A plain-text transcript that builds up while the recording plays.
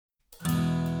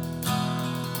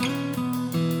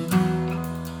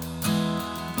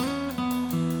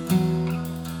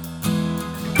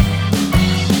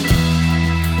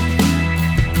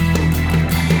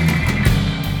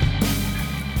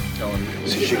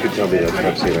could tell me that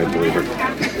Pepsi and I'd believe her.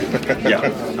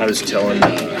 Yeah, I was telling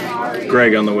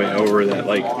Greg on the way over that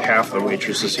like half the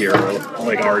waitresses here are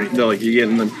like already they're like, you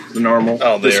getting the normal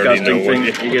disgusting thing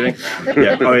you're getting?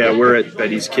 Yeah. Oh yeah, we're at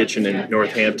Betty's Kitchen in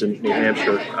Northampton, New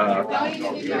Hampshire.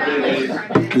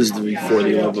 This is the Before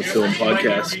the Love of Film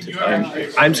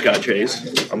podcast. I'm Scott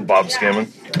Chase. I'm Bob Scammon.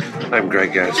 I'm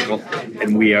Greg Gaskell.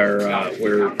 And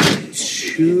we're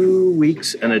 2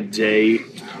 weeks and a day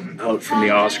out from the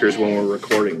Oscars when we're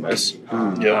recording this.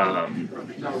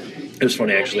 It was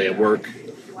funny actually at work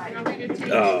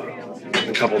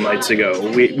a couple nights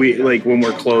ago. We like when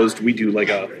we're closed, we do like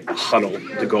a huddle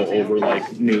to go over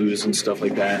like news and stuff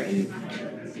like that. And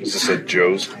is this at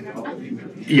Joe's?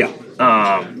 Yeah.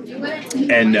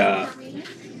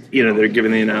 They're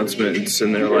giving the announcements,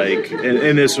 and they're like,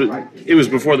 and it was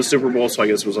before the Super Bowl, so I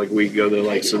guess it was like a week ago. They're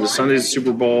like, so the Sunday's the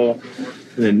Super Bowl,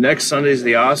 and then next Sunday's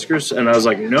the Oscars, and I was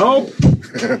like, nope.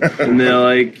 And they're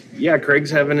like, yeah,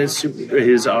 Craig's having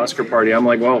his Oscar party. I'm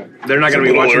like, well, they're not going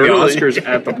to be watching the Oscars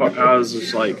at the party. I was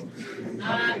just like,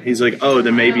 he's like, oh,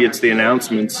 then maybe it's the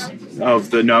announcements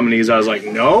of the nominees. I was like,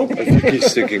 no. I think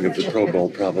he's thinking of the Pro Bowl,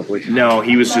 probably. No,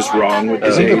 he was just wrong with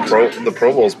his age. The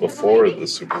Pro Bowl's before the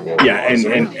Super Bowl. Yeah,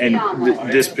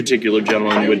 and this particular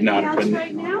gentleman would not have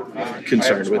been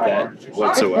concerned with that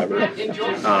whatsoever.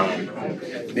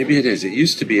 Maybe it is. It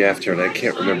used to be after, and I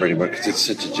can't remember anymore because it's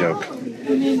such a joke.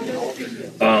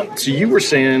 So you were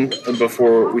saying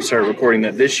before we started recording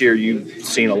that this year you've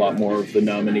seen a lot more of the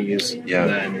nominees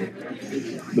than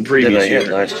the previous year.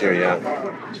 Than I had last year,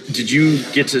 yeah. Did you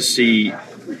get to see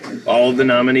all of the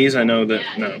nominees? I know that,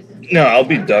 no. No, I'll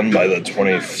be done by the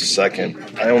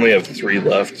 22nd. I only have 3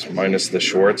 left, minus the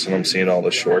shorts, and I'm seeing all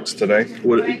the shorts today.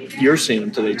 You're seeing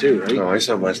them today too, right? No, I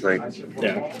saw them last night.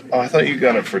 Yeah. Oh, I thought you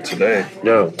got it for today.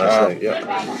 No, last night,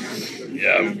 yeah.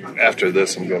 Yeah, after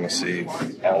this, I'm going to see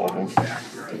all of them.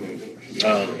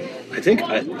 I think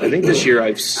this year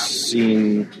I've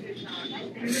seen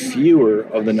fewer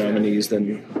of the nominees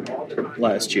than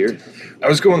last year. I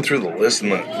was going through the list,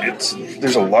 and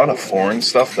there's a lot of foreign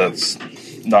stuff that's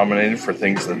nominated for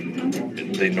things that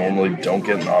they normally don't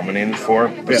get nominated for,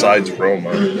 besides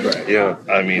Roma. Right. Yeah.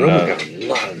 I mean, Roma got a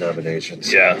lot of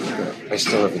nominations. Yeah. I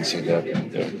still haven't seen that.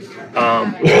 Yeah.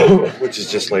 Which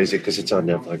is just lazy because it's on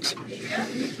Netflix.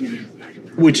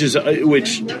 Which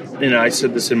I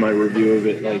said this in my review of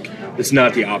it, like, it's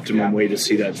not the optimum way to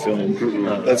see that film.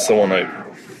 That's the one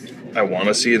I want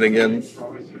to see it again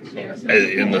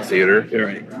in the theater.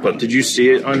 Right. But did you see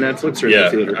it on Netflix or in the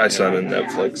theater? I saw it on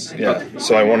Netflix. Yeah.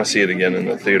 So I want to see it again in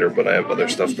the theater, but I have other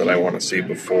stuff that I want to see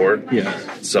before. Yeah.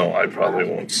 So I probably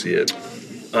won't see it.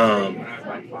 I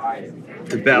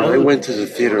went to the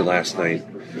theater last night.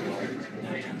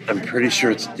 I'm pretty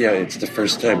sure it's the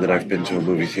first time that I've been to a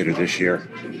movie theater this year.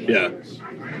 Yeah.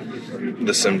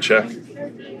 The Sim Check.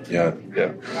 Yeah.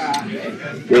 Yeah.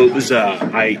 Well, it was,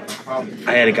 I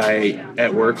had a guy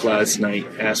at work last night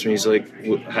ask me, he's like,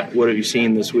 what have you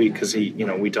seen this week? Because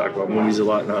we talk about movies a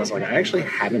lot, and I was like, I actually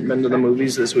haven't been to the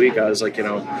movies this week. I was like,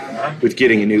 with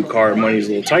getting a new car, money's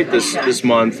a little tight this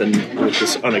month, and with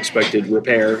this unexpected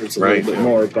repair, it's a little bit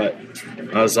more, but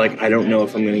I was like, I don't know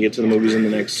if I'm going to get to the movies in the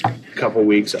next couple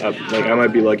weeks. I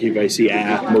might be lucky if I see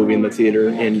a movie in the theater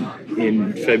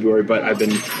in February, but I've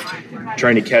been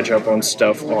trying to catch up on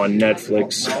stuff on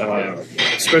Netflix,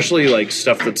 especially like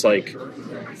stuff that's like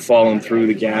fallen through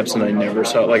the gaps and I never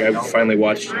saw. Like I finally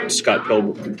watched Scott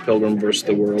Pilgrim vs.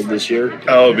 the World this year.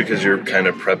 Oh, because you're kind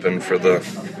of prepping for the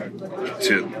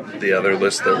other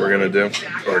list that we're gonna do,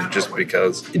 or just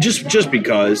because? Just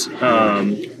because.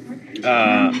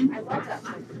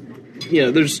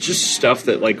 There's just stuff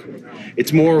that like,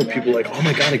 it's more people like, oh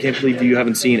my god, I can't believe you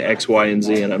haven't seen X, Y, and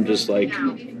Z, and I'm just like,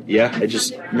 yeah, I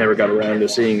just never got around to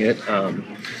seeing it.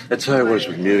 That's how I was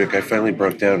with Munich. I finally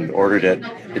broke down and ordered it.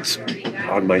 It's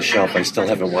on my shelf. I still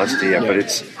haven't watched it yet, but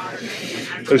it's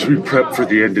as we prep for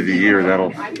the end of the year,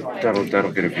 that'll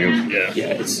get a view. Yeah,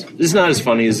 it's not as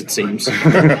funny as it seems.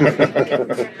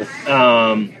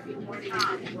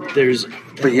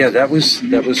 But yeah, that was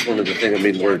one of the things. I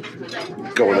mean, I'm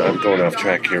going off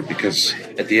track here because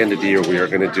at the end of the year we are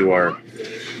going to do our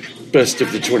best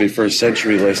of the 21st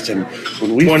century list, and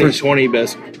when we 20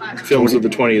 best films of the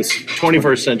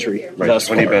 21st century. Right,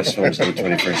 20 best films of the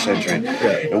 21st century.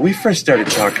 Yeah. And we first started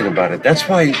talking about it. That's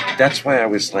why I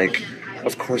was like,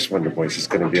 of course Wonder Boys is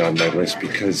going to be on my list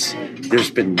because there's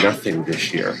been nothing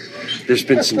this year. There's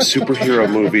been some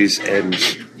superhero movies and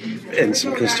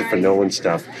some Christopher Nolan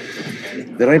stuff.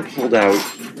 Then I pulled out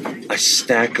a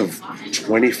stack of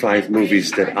 25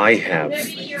 movies that I have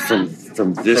from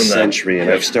this century, and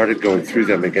I've started going through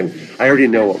them again. I already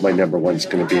know what my number one's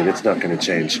going to be, and it's not going to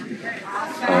change.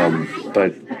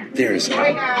 But there's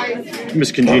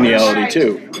Miscongeniality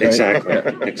too.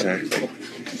 Right? exactly.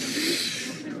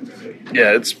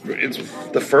 Yeah, it's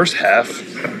the first half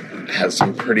has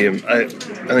some pretty. I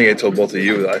think I told both of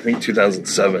you that I think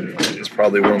 2007 is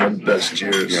probably one of the best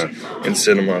years in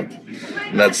cinema.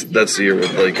 And that's the year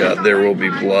with like There Will Be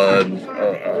Blood,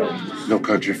 No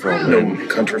Country for Old Men. No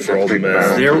Country for Old Men.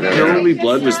 There Will Be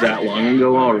Blood was that long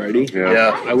ago already.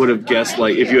 Yeah. I would have guessed,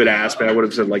 like, if you had asked me, I would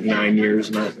have said like 9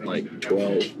 years, not like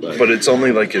 12. But it's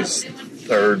only like his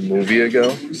third movie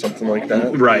ago, something like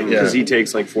that. Right, because he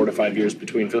takes like 4 to 5 years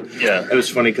between films. Yeah. It was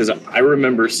funny because I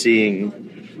remember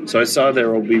so I saw There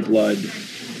Will Be Blood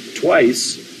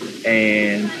twice,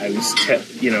 and I was,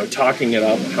 talking it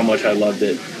up how much I loved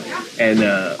it. And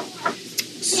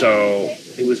so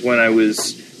it was when I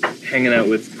was hanging out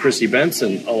with Chrissy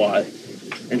Benson a lot,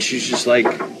 and she's just like,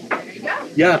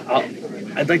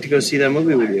 I'd like to go see that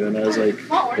movie with you. And I was like,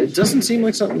 it doesn't seem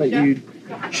like something that you...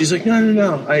 She's like,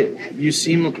 no. You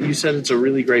said it's a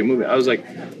really great movie. I was like,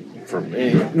 for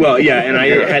me? Well, yeah, and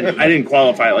I didn't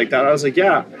qualify it like that. I was like,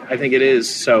 yeah, I think it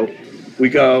is. So we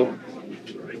go,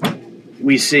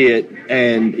 we see it,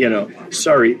 and,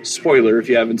 sorry, spoiler if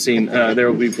you haven't seen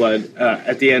There Will Be Blood,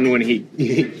 at the end when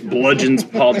he bludgeons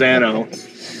Paul Dano,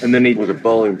 and then with a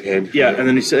bowling pin. Yeah, and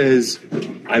then he says,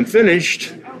 I'm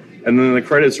finished, and then the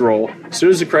credits roll. As soon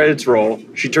as the credits roll,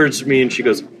 she turns to me and she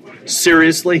goes,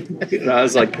 seriously? And I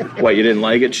was like, what, you didn't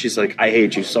like it? She's like, I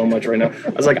hate you so much right now. I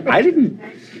was like, I didn't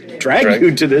drag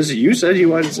you to this. You said you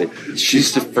wanted to say.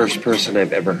 She's the first person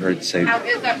I've ever heard say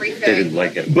they didn't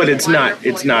like it. But it's not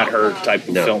her type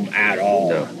of film at all.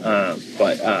 No.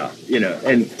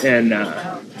 And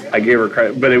I gave her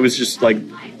credit, but it was just like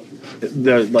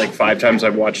the 5 times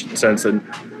I've watched it since, and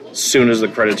as soon as the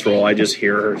credits roll, I just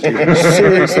hear her say,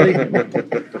 seriously?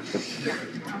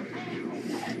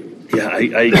 Yeah,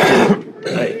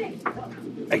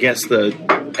 I guess I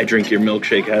drink your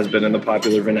milkshake has been in the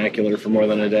popular vernacular for more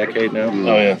than a decade now.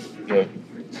 Oh, yeah.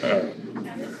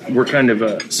 We're kind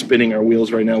of spinning our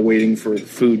wheels right now, waiting for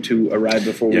food to arrive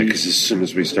before we... Yeah, because as soon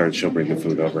as we start, she'll bring the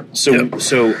food over. So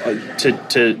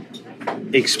to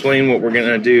explain what we're going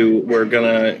to do, we're going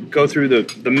to go through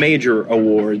the major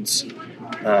awards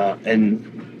and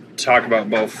talk about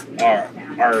both our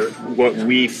what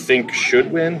we think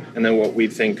should win and then what we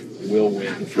think will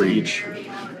win for each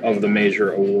of the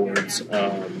major awards.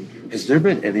 Has there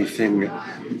been anything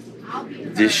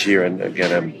this year, and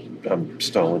again, I'm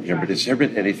stalling here, but has there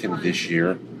been anything this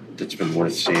year that's been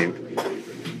worth seeing?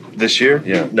 This year?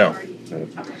 Yeah. No.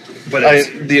 But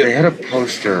they had a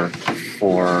poster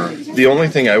for... The only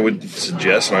thing I would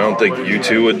suggest, and I don't think you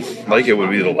two would like it, would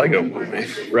be the Lego movie.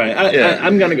 Right.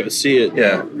 I'm going to go see it.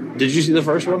 Yeah. Did you see the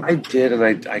first one? I did,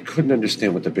 and I couldn't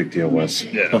understand what the big deal was.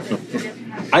 Yeah.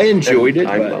 I enjoyed it.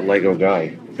 I'm a Lego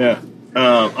guy. Yeah.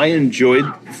 I enjoyed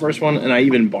the first one, and I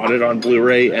even bought it on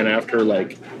Blu-ray, and after,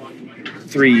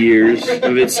 3 years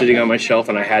of it sitting on my shelf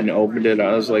and I hadn't opened it,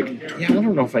 I was like, I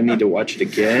don't know if I need to watch it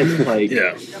again.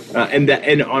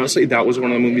 And honestly, that was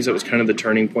one of the movies that was kind of the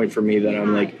turning point for me, that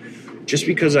I'm like, just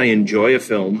because I enjoy a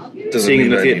film, seeing it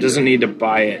in the theater doesn't need to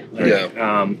buy it.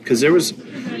 Because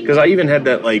I even had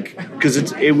that, because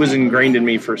it was ingrained in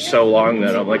me for so long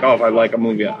that I'm like, if I like a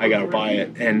movie, I gotta buy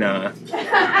it. And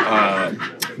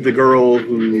the girl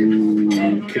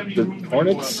who kicked the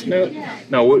Hornets?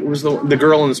 No, it was the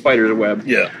girl in the Spider's Web.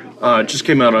 Yeah. Just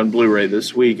came out on Blu-ray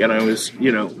this week, and I was,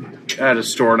 at a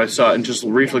store and I saw it, and just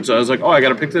reflex, I was like, I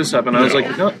gotta pick this up, and I was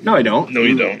like, no, I don't. No,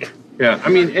 you don't. Yeah, I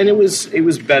mean, and it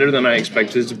was better than I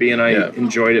expected it to be, and I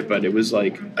enjoyed it, but it was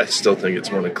like... I still think it's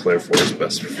one of Claire Foy's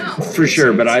best performances. For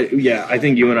sure, but I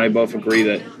think you and I both agree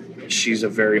that she's a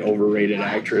very overrated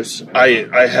actress.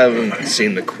 I haven't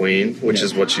seen The Queen, which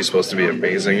is what she's supposed to be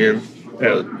amazing in.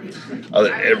 Yeah.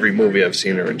 Every movie I've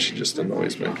seen her in, she just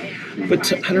annoys me.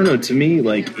 But I don't know, to me,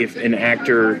 if an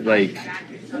actor,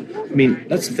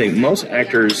 that's the thing, most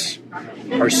actors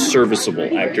are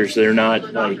serviceable actors. They're not,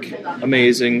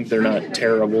 amazing, they're not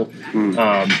terrible.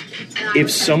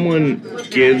 If someone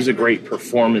gives a great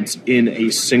performance in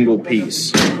a single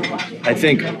piece, I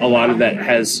think a lot of that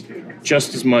has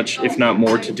just as much, if not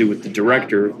more, to do with the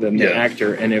director than the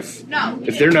actor. And if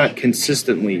they're not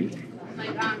consistently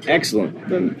excellent,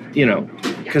 then,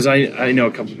 because I know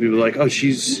a couple of people like,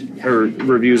 her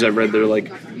reviews I've read, they're like,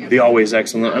 the always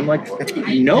excellent. I'm like,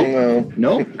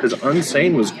 no, because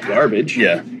Unsane was garbage.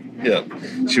 Yeah.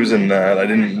 She was in that. I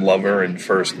didn't love her in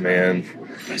First Man.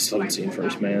 I still haven't seen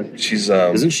First Man. She's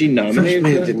isn't she nominated?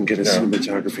 First Man didn't get a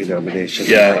cinematography nomination.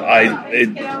 Yeah,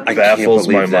 it baffles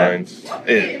my mind.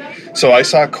 So I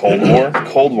saw Cold War.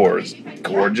 Cold War is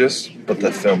gorgeous, but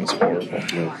the film is horrible.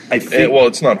 I think. Well,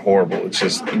 it's not horrible. It's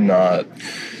just not.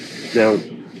 Now,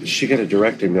 she got a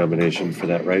directing nomination for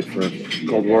that, right? For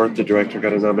Cold War, the director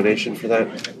got a nomination for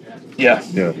that. Yeah,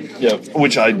 Yeah. yeah.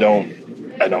 Which I don't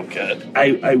get.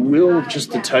 I will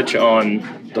just to touch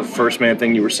on the First Man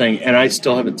thing you were saying, and I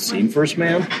still haven't seen First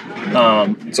Man.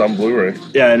 It's on Blu-ray.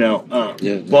 Yeah, I know.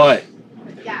 Yeah. But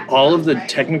all of the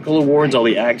technical awards, all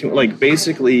the acting, like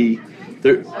basically,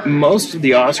 most of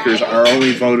the Oscars are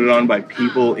only voted on by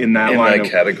people in that line of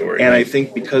category. And I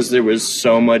think because there was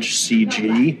so much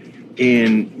CG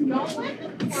in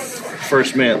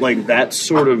First Man, like that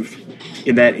sort of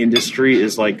in that industry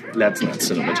is like that's not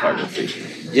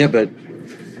cinematography. Yeah, but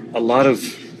a lot of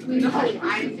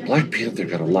Black Panther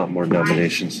got a lot more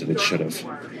nominations than it should have.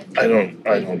 I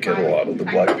don't get a lot of the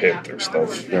Black Panther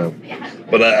stuff. No,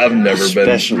 But I've never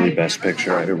especially Best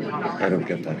Picture. I don't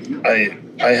get that.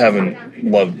 I haven't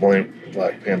loved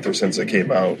Black Panther since it came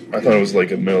out. I thought it was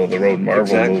like a middle of the road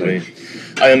Marvel movie.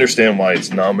 I understand why it's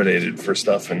nominated for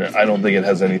stuff, and I don't think it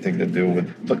has anything to do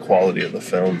with the quality of the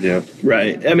film. Yeah,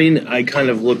 Right. I mean, I kind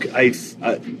of look. I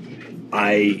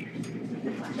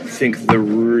think the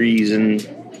reason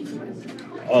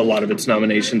a lot of its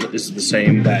nominations is the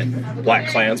same that Black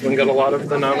Klansman got a lot of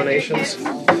the nominations.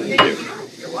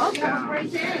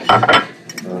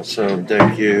 so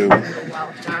thank you.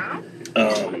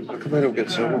 Um, How come I don't get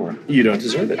silverware? you don't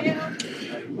deserve it.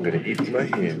 I'm gonna eat with my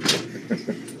hands.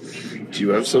 Do you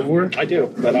have silverware? I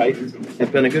do, but I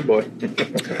have been a good boy.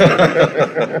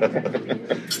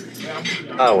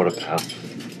 Oh, what a pal.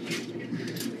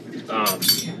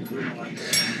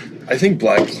 I think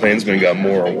Black Klansman got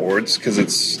more awards because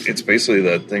it's basically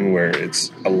that thing where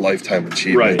it's a lifetime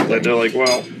achievement. Right. thing. That they're like,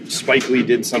 well, Spike Lee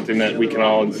did something that we can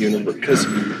all universe because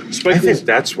I Spike think Lee's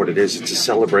that's what it is. It's a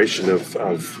celebration of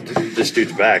this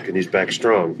dude's back, and he's back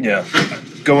strong. Yeah.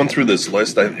 Going through this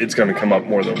list, it's going to come up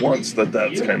more than once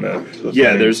that's kind of...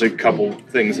 yeah. There's a couple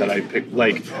things that I picked,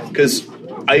 like because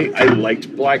I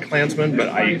liked Black Klansman, but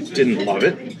I didn't love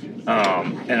it.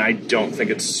 And I don't think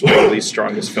it's Spike Lee's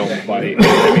strongest film by.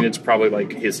 I mean, it's probably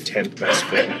like his 10th best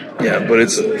film. Yeah, but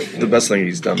it's the best thing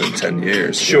he's done in 10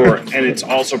 years. Sure, and it's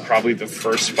also probably the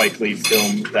first Spike Lee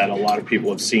film that a lot of people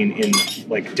have seen in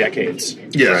like decades.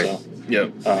 Yeah. So, Yeah.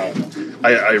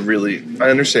 I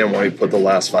understand why he put the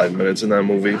last 5 minutes in that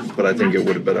movie, but I think it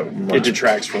would have been a it much...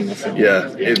 detracts from the film. Yeah,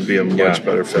 it'd be a much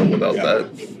better film without that.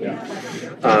 Yeah.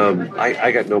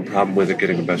 I got no problem with it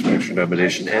getting a Best Picture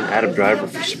nomination and Adam Driver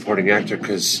for supporting actor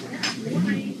because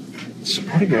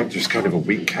supporting actor is kind of a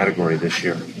weak category this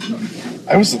year.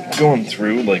 I was going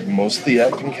through like most of the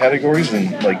acting categories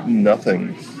and like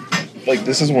nothing. Like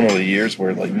this is one of the years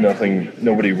where like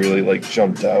nobody really like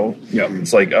jumped out. Yep.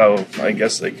 It's like, oh, I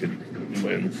guess they could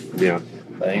win. Yeah.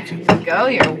 Thank you. Go,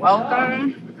 you're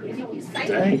welcome.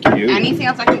 Thank you. Anything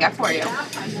else I can get for you?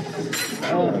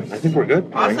 I think we're good.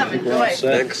 Awesome, enjoy.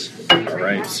 Thanks. All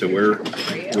right, so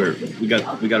we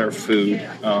got our food.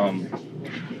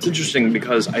 It's interesting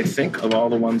because I think of all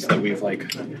the ones that we've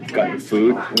like gotten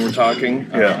food when we're talking.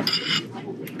 Yeah.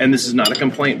 And this is not a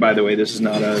complaint, by the way. This is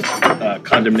not a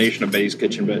condemnation of Betty's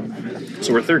Kitchen, but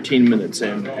so we're 13 minutes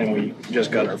in and we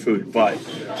just got our food. But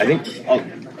I think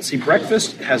see,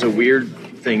 breakfast has a weird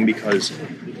thing because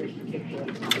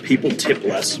people tip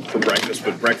less for breakfast,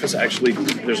 but breakfast actually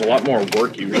there's a lot more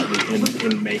work usually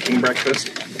in making breakfast.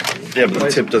 Yeah, but the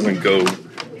tip doesn't go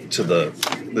to the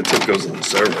tip goes to the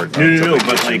server. No,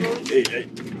 but like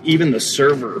even the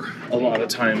server a lot of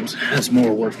times has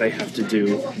more work they have to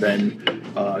do than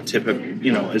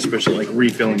especially like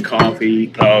refilling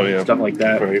coffee, stuff like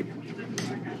that. Right.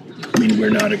 I mean, we're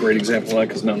not a great example of that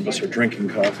because none of us are drinking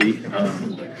coffee.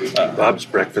 Bob's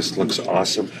breakfast looks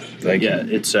awesome. Thank you. Yeah,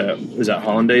 it's is that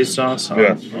hollandaise sauce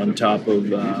on top of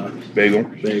Bagel.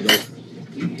 bagel.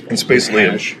 It's basically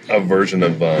Hash. a version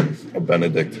of a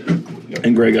Benedict.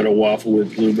 And Greg got a waffle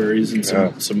with blueberries and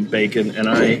some bacon, and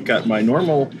I got my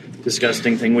normal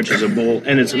disgusting thing, which is a bowl,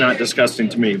 and it's not disgusting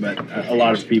to me, but a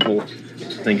lot of people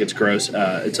think it's gross.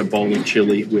 It's a bowl of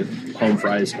chili with home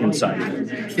fries inside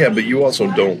of it. Yeah, but you also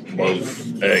don't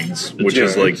love eggs, which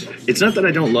is like... It's not that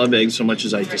I don't love eggs so much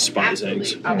as I despise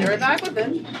eggs. I'll be right back with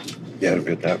it. Yeah, I don't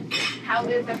get that. How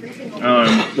is every single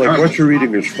Like, what you're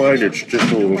eating is fine. It's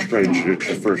just a little strange that it's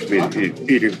your first meal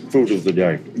eating food of the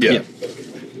day. Yeah.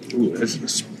 Ooh,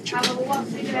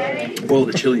 well,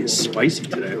 the chili is spicy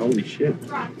today. Holy shit.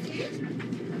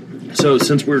 So,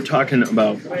 since we're talking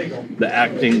about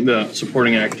the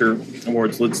supporting actor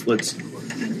awards, let's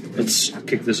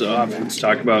kick this off. Let's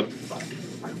talk about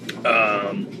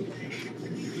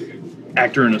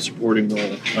actor in a supporting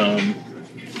role.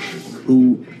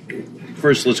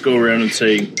 First, let's go around and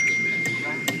say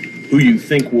who you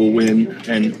think will win,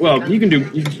 and well, you can do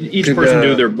each person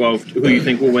do their both. Who you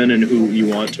think will win and who you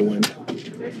want to win.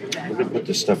 I'm gonna put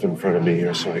this stuff in front of me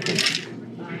here so I can.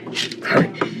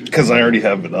 Because I already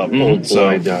have it up. Old So,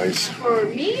 blind eyes. For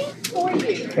me, for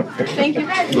you. Thank you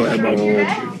very much. Go ahead, Bob.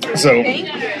 so Thank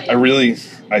you.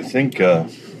 I think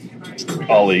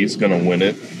Ali's going to win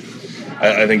it.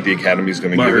 I think the Academy's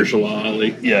going to give it. Mahershala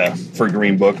Ali. Yeah, for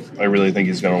Green Book, I really think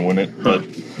he's going to win it. But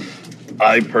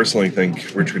I personally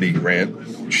think Richard E.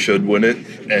 Grant should win it,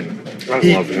 and I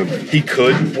love him. He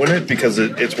could win it because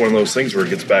it's one of those things where it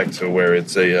gets back to where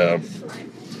it's a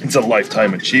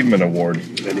lifetime achievement award.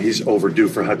 And he's overdue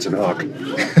for Hudson Hawk.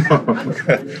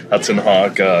 Hudson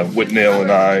Hawk, Whitnell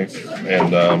and I,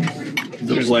 and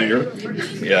The Player.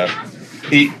 yeah,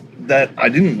 I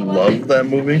didn't love that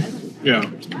movie, Yeah,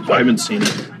 I haven't seen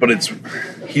it. but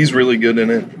he's really good in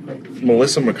it.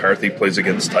 Melissa McCarthy plays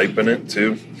against type in it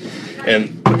too,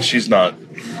 but she's not.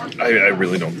 I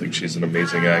really don't think she's an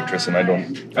amazing actress, and I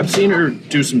don't. I've seen her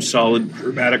do some solid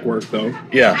dramatic work, though.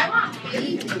 Yeah,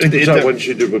 Is that what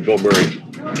she did with Bill Murray?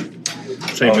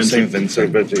 St. Vincent. St.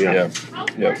 Vincent. Yeah.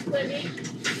 Yeah.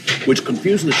 Which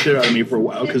confused the shit out of me for a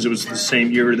while because it was the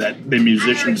same year that the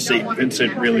musician St.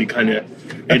 Vincent really kind of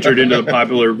entered into the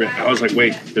popular. I was like,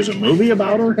 wait, there's a movie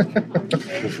about her?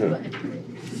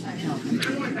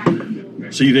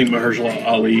 So you think Mahershala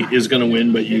Ali is going to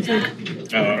win, but you think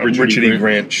Richard E.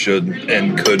 Grant should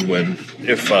and could win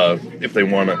if they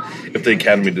want to. If the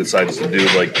Academy decides to do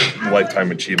like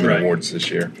lifetime achievement awards this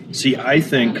year. See, I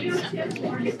think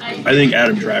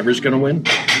Adam Driver's going to win.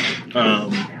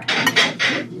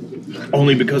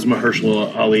 Only because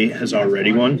Mahershala Ali has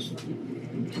already won.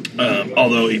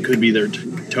 Although it could be their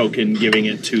token giving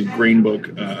it to Green Book.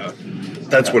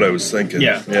 That's what I was thinking.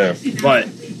 Yeah. Yeah. But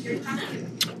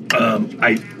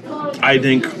I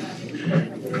think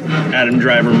Adam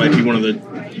Driver might be one of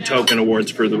the token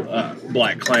awards for the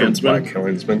Black Klansman. Black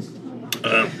Klansman.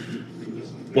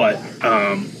 But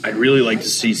I'd really like to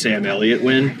see Sam Elliott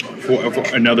win for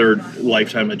another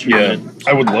lifetime achievement. Yeah,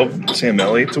 I would love Sam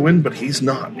Elliott to win, but he's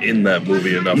not in that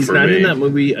movie enough He's for not me. in that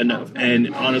movie enough,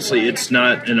 and honestly, it's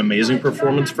not an amazing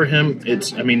performance for him.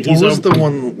 He's What was the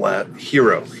one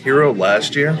Hero? Hero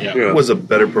last year Yeah. was a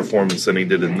better performance than he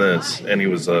did in this, and he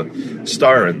was a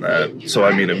star in that. So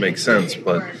I mean, it makes sense.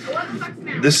 But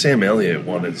this Sam Elliott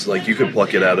one, it's like you could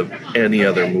pluck it out of any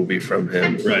other movie from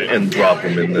him and drop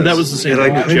him in this. That was the same And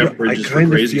thing with Jeff Bridges for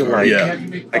Crazy feel Heart.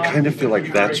 like I kind of feel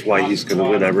like that's why he's going to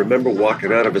win. I remember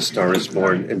walking out of A Star Is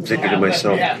Born and thinking to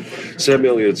myself, Sam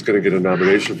Elliott's going to get a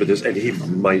nomination for this, and he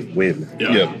might win.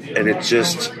 Yeah. And it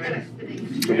just, I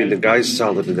mean, the guy's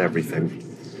solid in everything.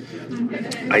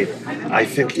 I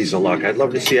think he's a lock. I'd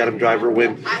love to see Adam Driver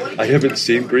win. I haven't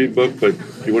seen Green Book, but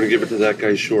you want to give it to that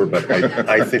guy, sure. But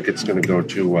I think it's going to go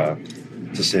to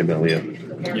Sam Elliott.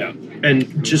 Yeah,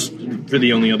 and just for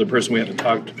the only other person we haven't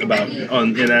talked about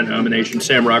in that nomination,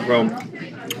 Sam Rockwell,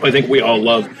 I think we all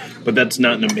love, but that's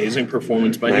not an amazing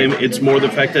performance by him. It's more the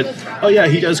fact that, oh yeah,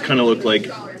 he does kind of look like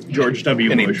George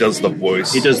W. And Bush. he does the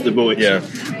voice. He does the voice. Yeah.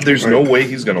 There's no way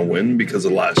he's going to win because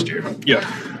of last year. Yeah.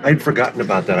 I'd forgotten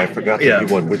about that. I forgot that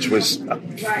he won, which was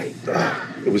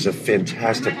it was a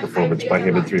fantastic performance by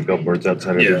him in Three Billboards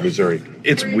Outside of Missouri.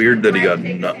 It's weird that he got.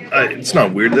 It's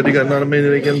not weird that he got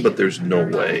nominated again, but there's no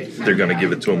way they're going to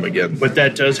give it to him again. But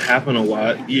that does happen a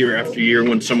lot year after year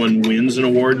when someone wins an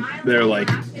award. They're like,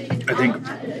 I think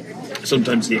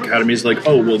sometimes the Academy is like,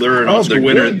 oh, well, they're an Oscar they're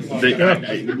winner. good.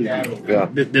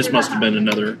 This must have been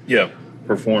another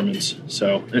performance.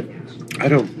 So I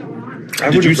don't. I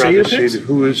Did would you have say your rather picks? seen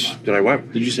who is. Did I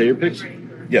what? Did you say your picks?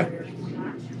 Yeah.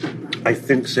 I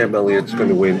think Sam Elliott's going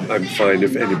to win. I'm fine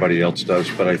if anybody else does,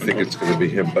 but I think it's going to be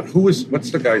him. But what's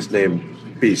the guy's name?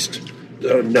 Beast.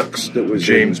 Nux. That was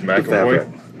James in McAvoy.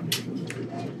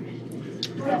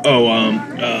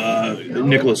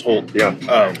 Nicholas Holt. Yeah.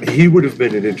 He would have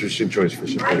been an interesting choice for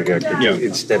supporting actor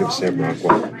instead of Sam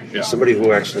Rockwell. Yeah. Somebody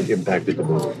who actually impacted the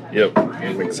movie. Yep.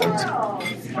 That makes sense.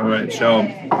 All right. So,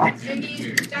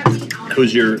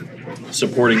 who's your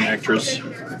supporting actress?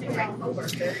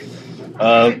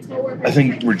 I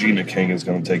think Regina King is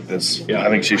going to take this. Yeah. I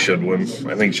think she should win.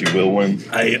 I think she will win.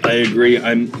 I agree.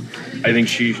 I think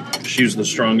she's the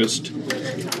strongest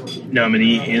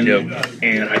nominee in,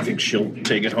 and I think she'll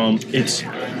take it home. It's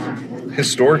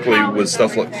historically with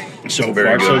stuff like so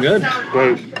far so good.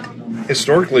 Well,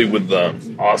 historically with the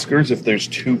Oscars, if there's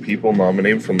two people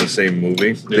nominated from the same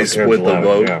movie, they split the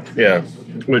vote. Yeah.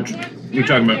 Which we're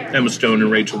talking about Emma Stone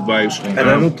and Rachel Weisz. And I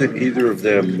don't think either of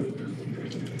them,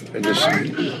 and this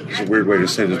is a weird way to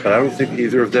say this, but I don't think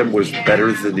either of them was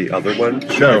better than the other one.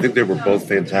 No. I think they were both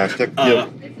fantastic.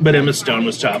 But Emma Stone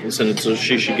was topless in it, so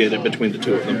she should get it between the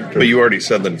two of them. But you already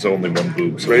said that it's only one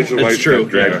boob. So Rachel It's Weisz true. got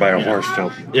dragged Yeah. by a horse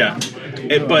tail. Yeah,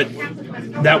 but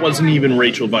that wasn't even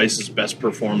Rachel Weisz's best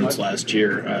performance last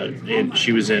year.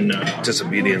 She was in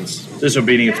Disobedience.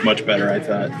 Disobedience, much better, I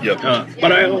thought. Yep.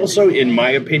 But I also, in my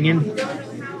opinion,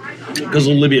 because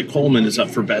Olivia Colman is up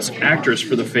for Best Actress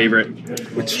for The Favorite,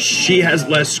 which she has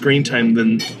less screen time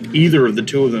than either of the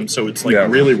two of them, so it's like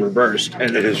really reversed.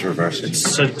 And It is reversed. It's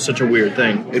such a weird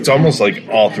thing. It's almost like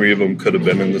all three of them could have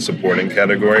been in the supporting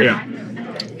category. Yeah.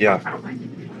 Yeah.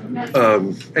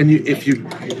 And if you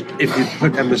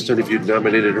put Emma Stone, if you'd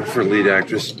nominated her for lead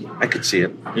actress, I could see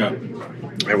it. Yeah.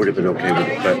 I would have been okay with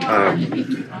it. But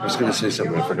I was going to say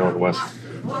something. I forgot what it was.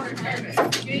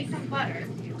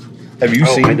 Have you I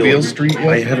seen know. Beale Street yet?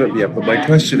 I haven't yet. But my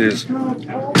question is,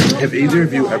 have either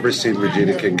of you ever seen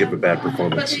Regina King give a bad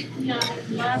performance?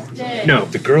 No.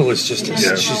 The girl is just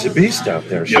she's a beast out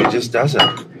there. She just does it.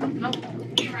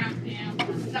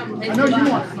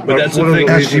 But that's the one of thing.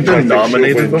 the Has she reasons I been think she'll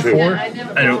nominated win, too. before?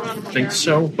 I don't think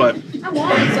so, but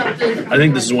I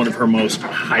think this is one of her most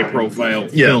high-profile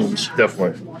films.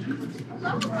 Definitely.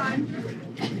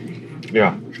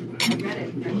 Yeah.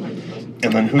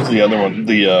 And then who's the other one?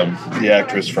 The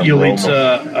actress from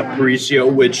Yalitza Roma.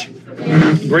 Aparicio, which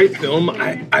great film.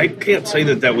 I can't say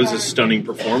that was a stunning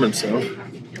performance though.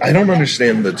 I don't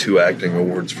understand the 2 acting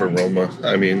awards for Roma.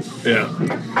 I mean, Yeah,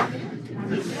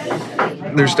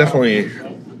 there's definitely,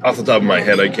 off the top of my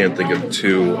head, I can't think of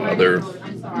 2 other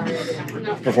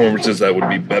performances that would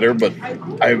be better, but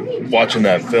watching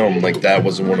that film, like, that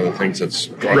wasn't one of the things that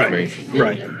struck me.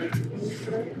 Right.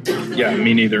 Yeah,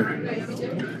 me neither.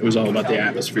 It was all about the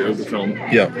atmosphere of the film.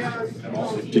 Yeah.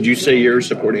 Did you say your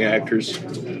supporting actors?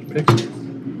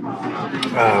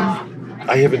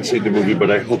 I haven't seen the movie,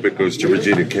 but I hope it goes to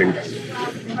Regina King.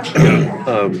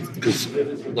 Because,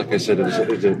 like I said, in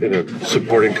a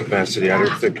supporting capacity, I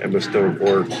don't think Emma Stone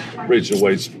or Rachel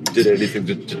Weisz did anything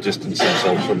to distance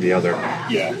themselves from the other.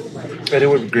 Yeah. And it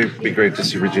would be great to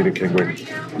see Regina King win.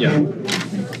 Yeah.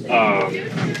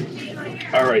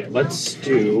 All right, let's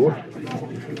do,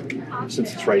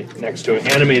 since it's right next to an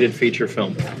animated feature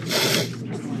film.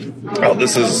 Oh,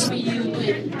 this is...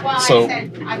 So...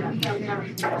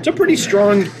 It's a pretty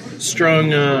strong.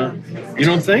 You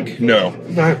don't think? No.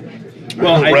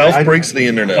 Well, Ralph Breaks the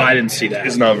Internet. I didn't see that.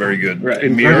 Is not very good. Right.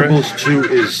 Incredibles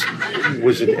 2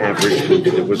 was an average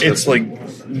movie. It's like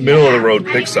middle of the road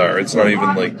Pixar. It's not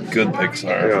even like good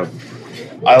Pixar. Yeah.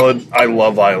 I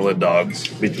love Isla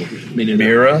Dogs. Me neither.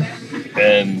 Mira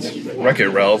and Wreck-It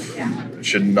Ralph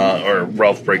should not, or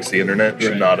Ralph Breaks the Internet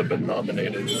should not have been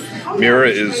nominated. Mira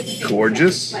is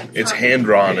gorgeous. It's hand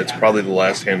drawn. It's probably the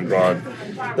last hand drawn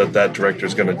that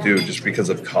director's going to do just because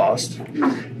of cost.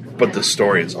 But the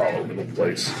story is all over the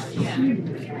place.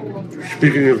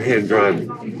 Speaking of hand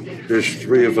drawn, there's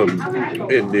 3 of them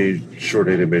in the short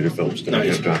animated films that are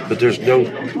hand drawn, but there's no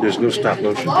stop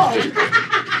motion.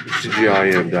 It's just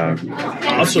CGI and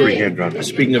Also, hand drawn.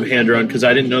 speaking of hand drawn, because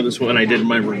I didn't know this when I did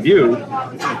my review,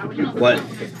 but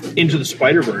Into the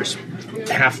Spider-Verse,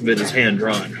 half of it is hand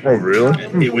drawn. Oh,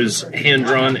 really? It was hand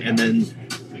drawn, and then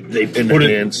they put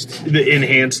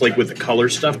enhanced like with the color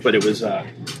stuff, but it was.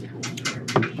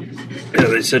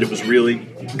 They said it was really,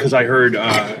 because I heard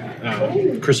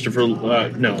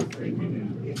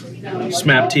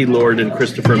Smap T. Lord and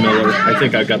Christopher Miller, I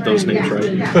think I got those names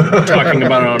right, talking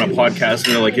about it on a podcast,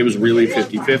 and they're like, it was really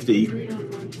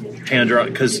 50-50 hand drawn,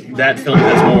 because that film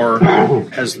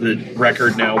has the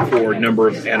record now for number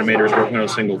of animators working on a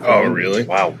single film. Oh, really?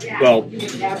 Wow. Well,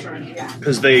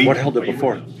 because What held it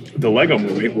before? the Lego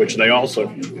Movie, which they also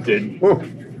did. Oh.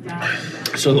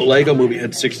 So the Lego Movie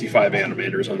had 65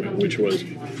 animators on it, which was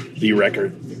the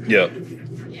record. Yeah.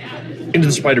 Into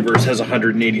the Spider-Verse has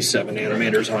 187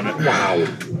 animators on it. Wow.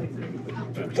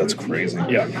 That's crazy.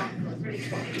 Yeah.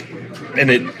 And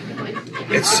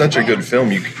it's such a good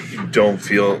film. You don't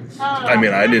feel... I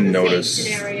mean, I didn't notice...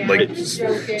 Like,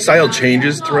 style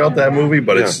changes throughout that movie,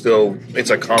 but it's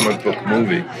a comic book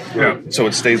movie. Yeah. So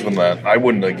it stays with that. I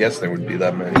wouldn't have guessed there would be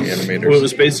that many animators. Well, it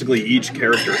was basically each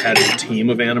character had a team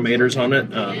of animators on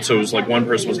it. So it was like one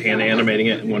person was hand animating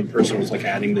it, and one person was like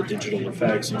adding the digital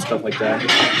effects and stuff like that.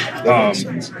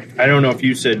 I don't know if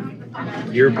you said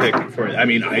your pick for it. I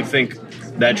mean, I think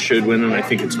that should win, and I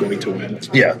think it's going to win.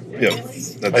 Yeah.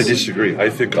 I disagree. I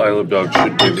think Isle of Dogs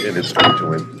should win, and it's going to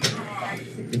win.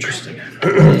 Interesting.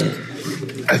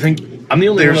 I think I'm the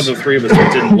only one of the 3 of us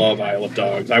that didn't love Isle of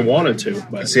Dogs. I wanted to,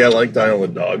 but I liked Isle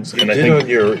of Dogs, and I You think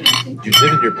did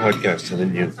in your podcast,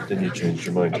 and then you changed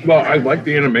your mind. well, I like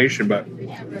the animation, but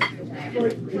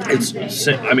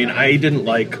I didn't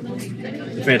like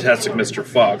Fantastic Mr.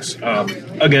 Fox.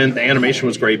 Again, the animation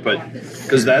was great, but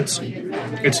because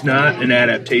it's not an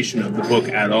adaptation of the book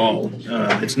at all.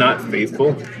 It's not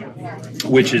faithful,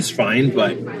 which is fine,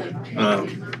 but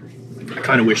I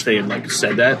kind of wish they had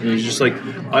said that. And he's just like,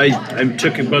 I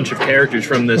took a bunch of characters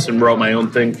from this and wrote my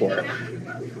own thing for it.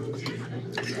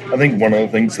 I think one of the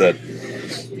things that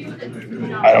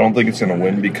I don't think it's going to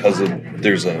win because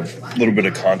there's a little bit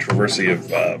of controversy of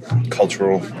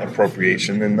cultural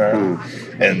appropriation in that,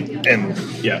 and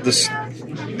Yeah.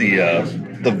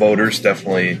 The voters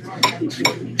definitely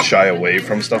shy away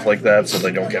from stuff like that, so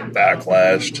they don't get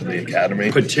backlash to the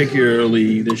Academy.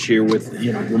 Particularly this year with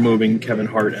removing Kevin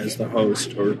Hart as the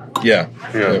host, or Yeah.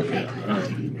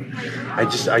 I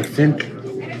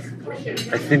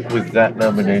think with that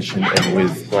nomination and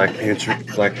with Black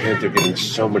Panther getting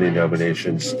so many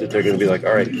nominations that they're going to be like,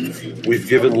 all right, we've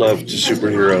given love to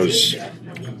superheroes.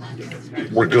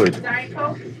 We're good.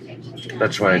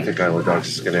 That's why I think Isle of Dogs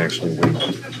is going to actually win.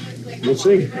 we'll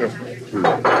see.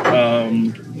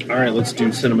 All right, let's do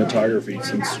cinematography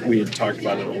since we had talked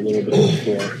about it a little bit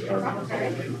before.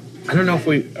 I don't know if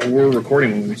we were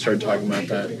recording when we started talking about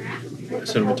that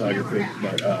cinematography,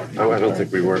 but I don't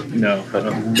think we were. no.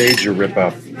 A major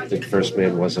ripoff. I think First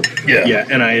Man wasn't. Yeah,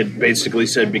 and I had basically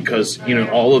said because,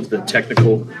 all of the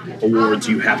technical awards,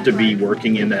 you have to be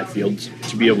working in that field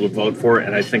to be able to vote for it,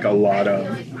 and I think a lot of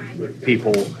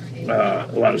people, a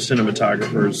lot of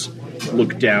cinematographers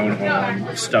look down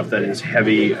on stuff that is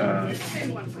heavy,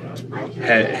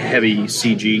 heavy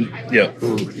CG. Yeah.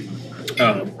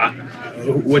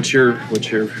 What's your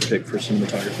pick for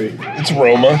cinematography? It's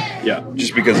Roma. Yeah.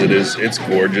 Just because it's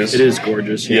gorgeous. It is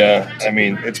gorgeous. Yeah. I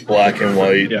mean, it's black and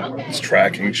white. Yeah. It's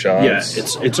tracking shots. Yeah,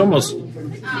 it's almost,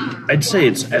 I'd say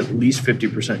it's at least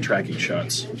 50% tracking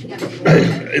shots.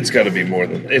 It's got to be more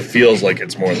than, it feels like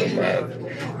it's more than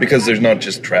that. Because there's not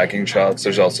just tracking shots,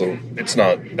 there's also, it's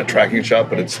not a tracking shot,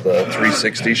 but it's the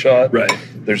 360 shot. Right.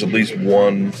 There's at least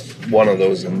one of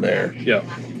those in there. Yeah.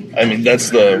 I mean,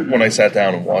 when I sat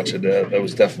down and watched it, that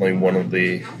was definitely one of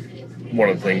the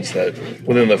things that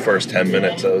within the first 10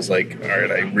 minutes, I was like, all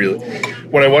right,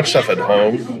 when I watch stuff at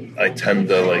home, I tend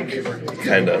to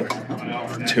kind of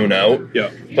tune out. Yeah.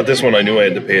 But this one I knew I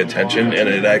had to pay attention, and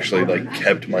it actually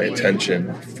kept my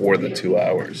attention for the 2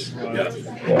 hours. Yeah.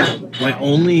 Yeah. My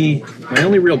only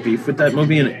real beef with that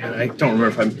movie, and I don't remember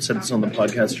if I said this on the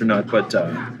podcast or not, but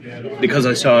because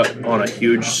I saw it on a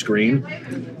huge screen,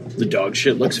 the dog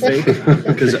shit looks fake.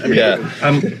 Because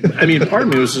I mean, part of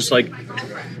me was just like,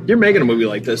 you're making a movie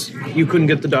like this, you couldn't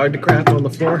get the dog to crap on the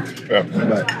floor. Yeah.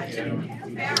 But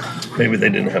Maybe they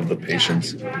didn't have the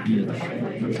patience.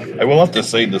 I will have to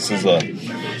say this is I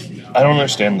don't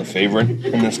understand the favorite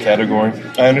in this category.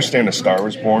 I understand A Star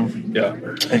Is Born. yeah,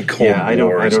 And Cold Yeah, I don't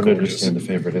War is gorgeous. understand the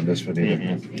favorite in this one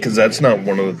either. Because that's not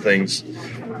one of the things.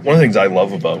 One of the things I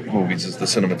love about movies is the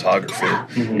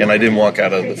cinematography, and I didn't walk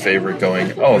out of the favorite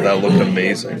going, "Oh, that looked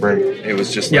amazing." Right. It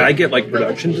was just I get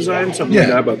production design, something like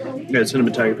that, but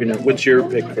cinematography. Now, what's your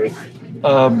pick for?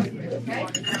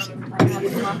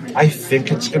 I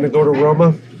think it's going to go to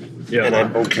Roma, Yeah, and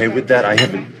I'm okay with that. I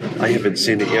haven't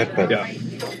seen it yet, but yeah,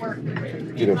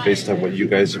 based on what you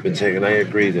guys have been saying, and I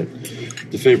agree that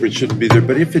the favorite shouldn't be there.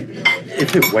 But if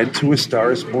it went to A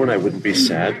Star Is Born, I wouldn't be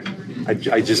sad.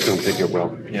 I just don't think it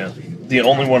will. Yeah. The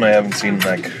only one I haven't seen in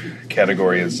that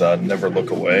category is Never Look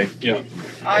Away. yeah.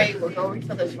 I will go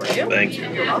refill this for you. Thank you.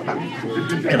 You're welcome.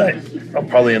 And I'll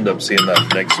probably end up seeing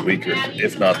that next week, or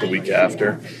if not the week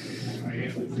after.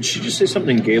 Did she just say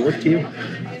something in Gaelic to you?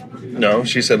 No,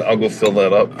 she said, I'll go fill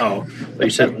that up. Oh, they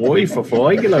said, "Oi for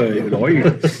Feigl."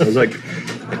 I was like,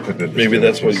 Maybe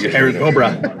that's what you Aaron Cobra.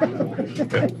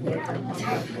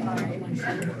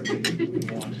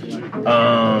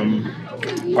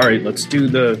 All right, let's do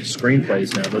the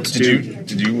screenplays now.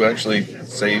 Did you actually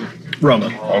say? Roma.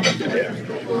 Okay.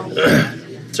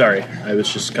 Sorry, I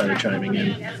was just kind of chiming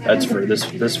in. That's for this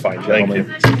fine Thank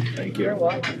gentleman. Thank you.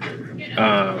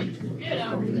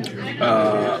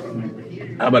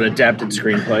 How about adapted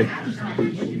screenplay?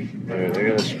 All right, I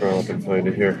gotta scroll up and find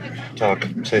it here. Talk,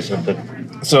 say something.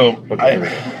 So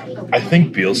I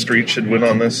think Beale Street should win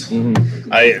on this.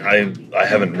 Mm-hmm. I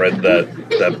haven't read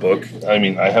that book. I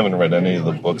mean, I haven't read any of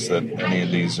the books that any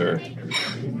of these are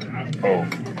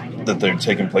that they're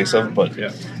taking place of. But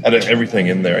out of everything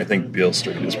in there, I think Beale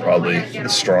Street is probably the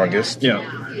strongest.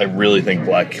 Yeah. I really think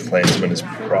Black Klansman is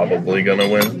probably going to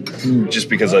win, just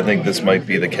because I think this might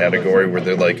be the category where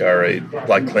they're like, all right,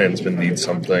 Black Klansman needs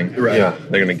something. Right. Yeah.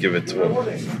 They're going to give it to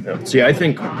him. Yeah. See, I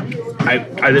think,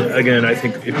 I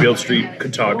think if Beale Street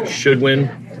Could Talk should win,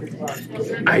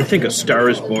 I think A Star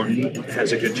Is Born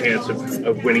has a good chance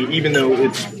of winning, even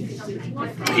though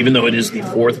even though it is the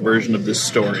fourth version of this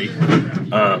story.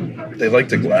 They like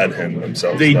to glad him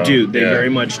themselves. They though. do. They Yeah. very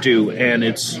much do, and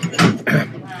it's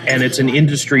an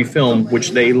industry film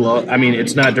which they love. I mean,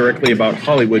 it's not directly about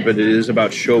Hollywood, but it is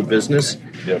about show business,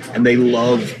 Yep. and they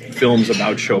love films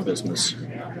about show business.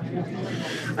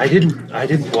 I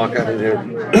didn't walk out of there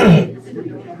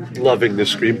loving the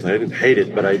screenplay. I didn't hate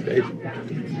it, but it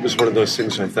was one of those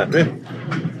things I thought, man.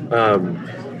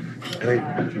 And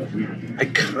I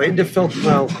kind of felt,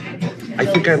 well, I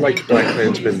think I liked Black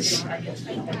Klansman's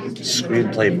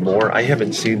screenplay more. I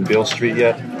haven't seen Beale Street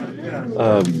yet.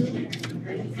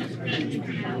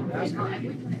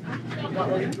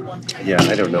 Yeah,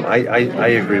 I don't know. I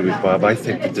agree with Bob. I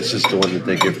think that this is the one that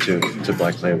they give to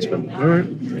Black Klansman. All right.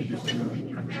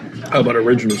 How about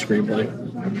original screenplay?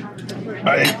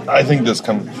 I think this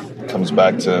comes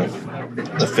back to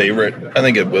the favorite. I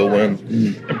think it will win.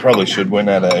 It probably should win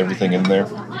out of everything in there.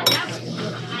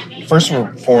 First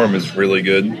Reform is really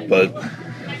good, but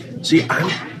See,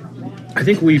 I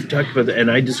think we've talked about that, and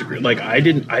I disagree. Like,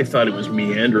 I thought it was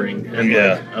meandering, and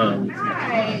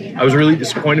I was really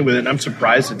disappointed with it. And I'm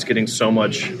surprised it's getting so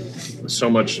much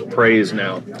praise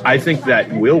now. I think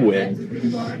that will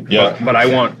win. yeah, But I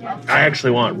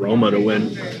actually want Roma to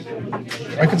win.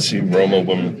 I could see Roma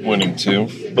winning too.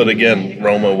 But again,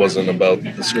 Roma wasn't about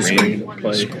the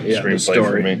screenplay, the for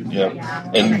story. me. Yeah,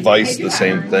 and Vice the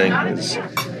same thing.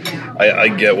 I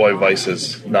get why Vice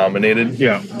is nominated.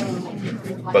 Yeah.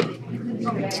 But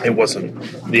it wasn't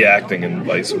the acting in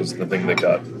Vice was the thing that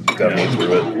got me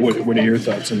through it. What are your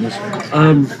thoughts on this?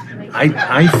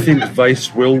 I think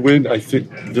Vice will win. I think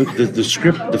the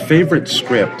script, the favorite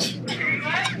script,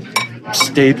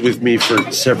 stayed with me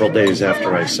for several days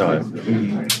after I saw it.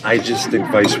 I just think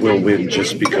Vice will win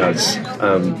just because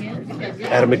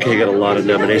Adam McKay got a lot of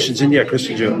nominations, and yeah,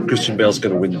 Christian Bale's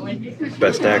going to win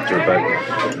Best Actor, but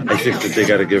I think that they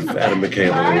got to give Adam McKay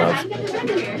a little love.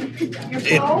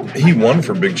 He won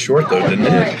for Big Short though, didn't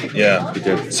he? Yeah, He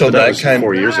did. So But that was kind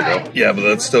 4 years ago. Yeah, but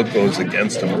that still goes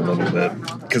against him a little bit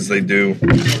because they tend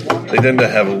to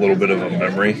have a little bit of a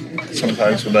memory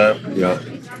sometimes with that. Yeah.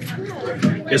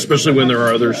 Especially when there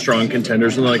are other strong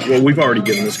contenders, and they're like, well, we've already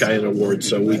given this guy an award,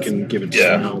 so we can give it to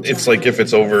someone Yeah, else. it's like if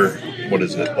it's over, what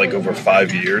is it, like over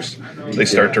 5 years, they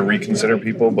start to reconsider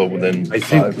people, but within I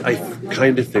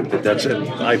kind of think that's it.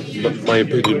 My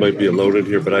opinion might be loaded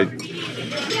here, but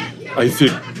I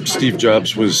think Steve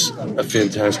Jobs was a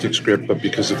fantastic script, but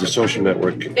because of The Social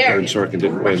Network, Aaron Sorkin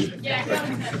didn't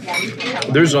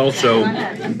win. There's also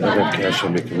I don't have cash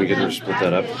on me. Can we get her to split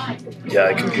that up? Yeah,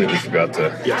 I completely forgot to.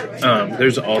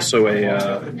 there's also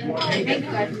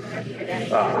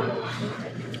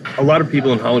a lot of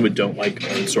people in Hollywood don't like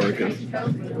Aaron Sorkin.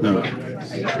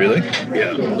 Really?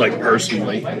 Yeah, like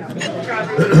personally.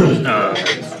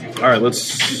 All right,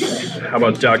 how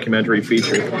about documentary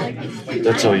feature?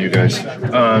 That's all you guys.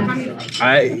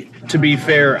 To be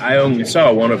fair, I only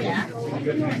saw one of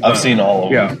them. I've seen all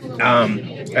of them. Yeah.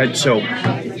 And so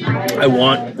I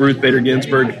want Ruth Bader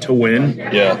Ginsburg to win,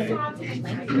 Yeah.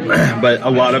 but a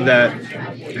lot of that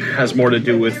has more to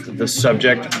do with the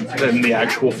subject than the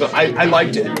actual film. I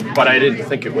liked it, but I didn't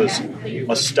think it was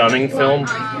a stunning film.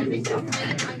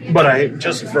 But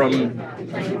from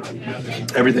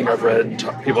everything I've read,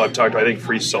 people I've talked to, I think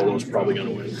Free Solo is probably going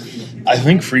to win. I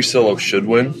think Free Solo should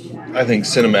win. I think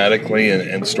cinematically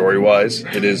and story wise,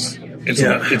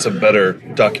 it's a better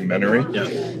documentary. Yeah.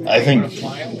 I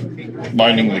think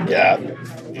Minding the Gap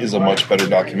is a much better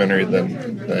documentary than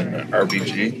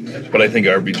RBG, but I think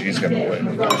RBG is going to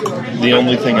win. The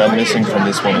only thing I'm missing from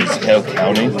this one is Hale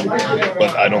County,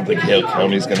 but I don't think Hale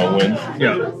County is going to win.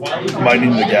 Yeah.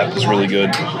 Minding the Gap is really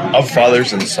good. Of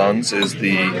Fathers and Sons is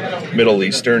the Middle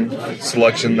Eastern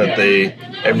selection that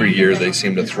every year they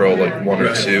seem to throw like one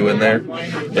or two in there,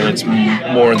 and it's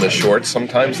more in the shorts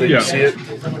sometimes that you see it.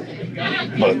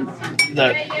 But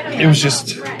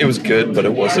it was good, but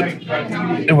it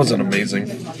wasn't amazing.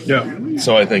 Yeah.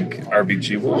 So I think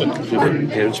RBG will win.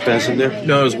 Hands pass in there?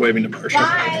 No, I was waving to Marsha.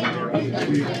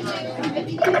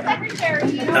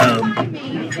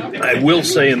 I will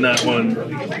say in that one,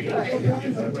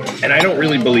 and I don't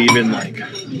really believe in like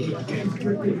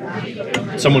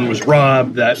someone was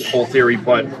robbed, that whole theory,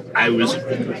 but I was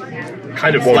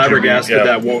kind of flabbergasted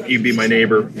that Won't You Be My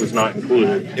Neighbor was not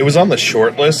included. It was on the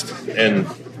short list, and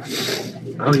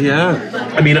Oh,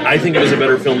 yeah. I mean, I think it was a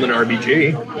better film than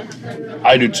RBG.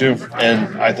 I do too,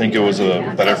 and I think it was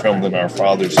a better film than Our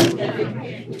Fathers.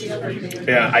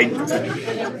 Yeah,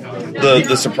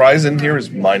 The surprise in here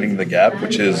is Minding the Gap,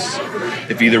 which is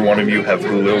if either one of you have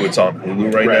Hulu, it's on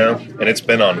Hulu right now, and it's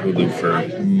been on Hulu for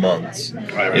months.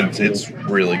 It's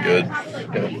really good.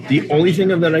 Yeah. The only thing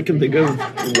that I can think of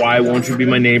why Won't You Be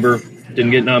My Neighbor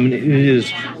didn't get nominated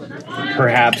is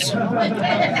perhaps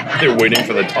They're waiting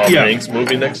for the Tom Hanks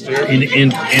movie next year.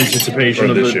 in anticipation Or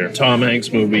of this the year. Tom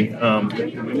Hanks movie.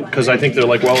 Because I think they're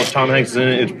like, well, if Tom Hanks is in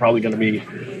it, it's probably going to be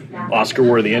Oscar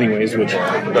worthy anyways, which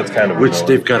That's kind of Which annoying.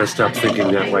 they've got to stop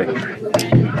thinking that way.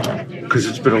 Because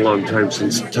it's been a long time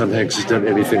since Tom Hanks has done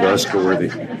anything Oscar worthy.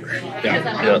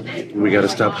 yeah. Yeah. We got to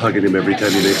stop hugging him every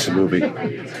time he makes a movie.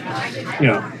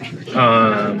 Yeah.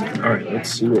 All right, let's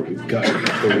see what we've got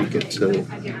before we get to.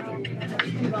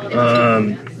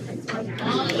 I'm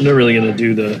not really going to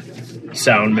do the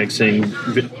sound mixing.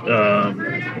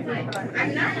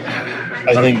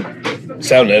 I think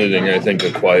sound editing. I think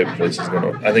A Quiet Place is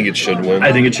gonna. I think it should win.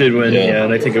 I think it should win, Yeah.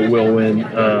 and I think it will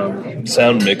win.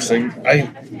 Sound mixing.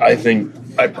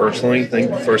 I personally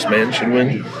think First Man should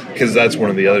win because that's one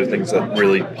of the other things that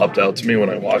really popped out to me when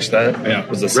I watched that. Yeah.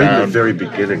 Was the Right in the sound. very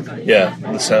beginning. Yeah,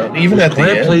 the sound. Even at the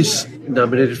Quiet end. Place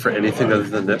nominated for anything other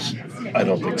than this? I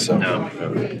don't think so. No.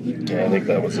 Yeah, I think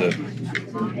that was it.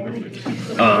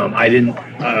 I didn't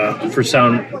for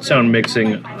sound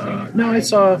mixing. No, I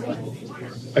saw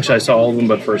all of them,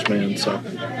 but First Man. So,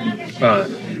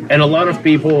 and a lot of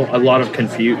people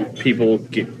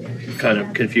get kind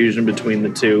of confusion between the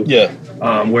two. Yeah.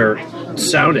 Where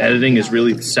sound editing is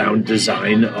really the sound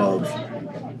design of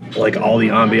like all the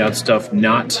ambient stuff,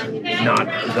 not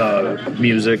the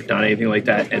music, not anything like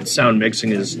that. And sound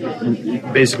mixing is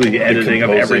basically the editing of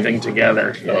composing. everything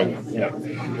together. Yeah.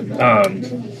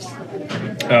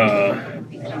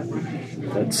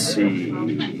 Let's see.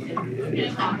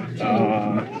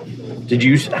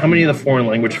 How many of the foreign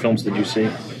language films did you see?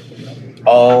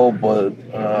 Oh, but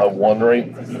one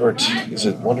right or two, is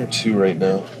it one or two right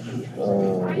now?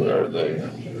 Where are they?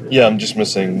 Yeah, I'm just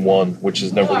missing one, which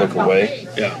is Never Look Away.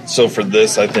 Yeah. So for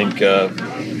this, I think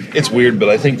it's weird, but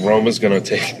I think Roma's going to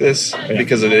take this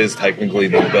because it is technically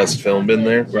the best film in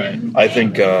there. Right. I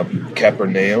think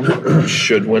Capernaum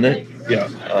should win it. Yeah.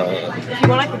 If you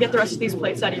want, I can get the rest of these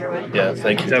plates out of your way. Yeah,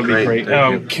 thank you. That would be great.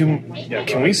 Thank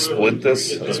Can we split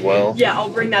this as well? Yeah, I'll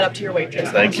bring that up to your waitress.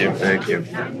 Thank you. Thank you.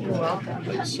 You're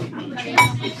welcome.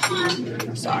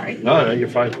 Sorry. No, you're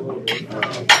fine.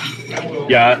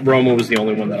 Yeah, Roma was the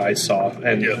only one that I saw,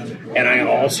 and I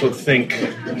also think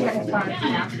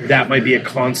that might be a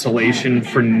consolation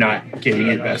for not getting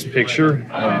it Best Picture.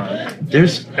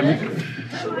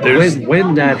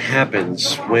 When that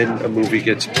happens, when a movie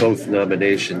gets both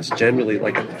nominations, generally,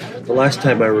 like the last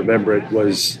time I remember it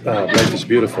was Life is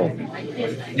Beautiful,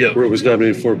 where it was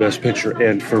nominated for Best Picture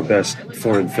and for Best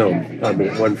Foreign Film.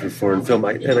 It won for Foreign Film,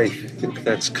 and I think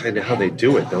that's kind of how they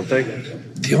do it, don't they?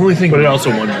 The only thing, But it also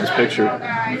won Best Picture.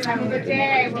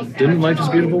 Didn't Life is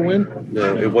Beautiful win?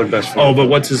 No, it won Best Foreign. Oh, but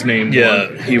what's his name? he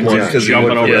won Yeah, because he Jumping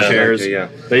won. over Yeah. chairs. yeah.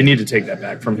 They need to take that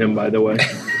back from him, by the way.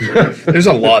 There's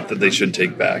a lot that they should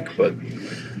take back, but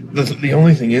the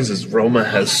only thing is Roma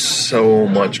has so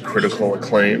much critical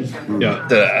acclaim Yeah.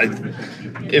 that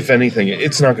if anything,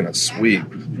 it's not going to sweep,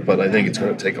 but I think it's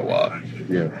going to take a lot.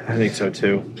 Yeah. I think so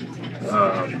too.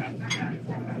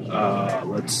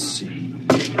 Let's see.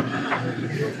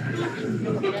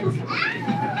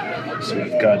 So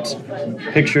we've got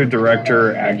picture,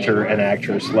 director, actor, and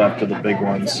actress left of the big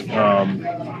ones. I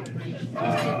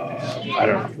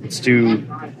don't know. Let's do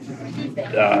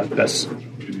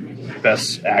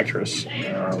best actress.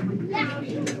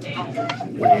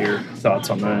 What are your thoughts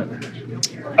on that?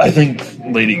 I think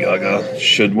Lady Gaga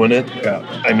should win it. Yeah.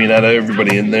 I mean, out of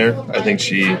everybody in there, I think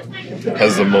she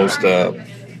has the most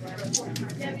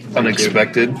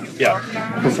unexpected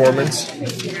performance.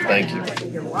 Thank you.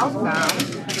 You're welcome.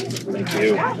 Thank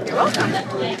you. You're welcome.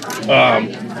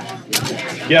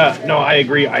 Yeah, no, I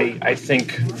agree. I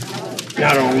think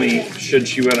not only should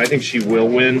she win, I think she will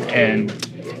win. And,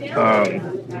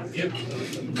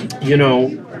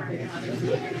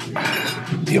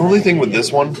 The only thing with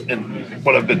this one, and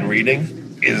what I've been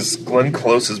reading, is Glenn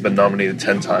Close has been nominated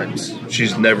 10 times.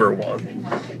 She's never won.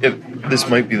 This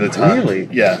might be the time. Really?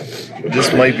 Yeah.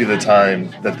 This might be the time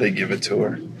that they give it to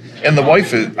her. And the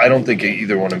wife, I don't think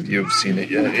either one of you have seen it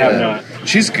yet. Have not.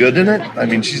 She's good in it. I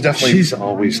mean, she's definitely... She's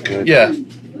always good. Yeah.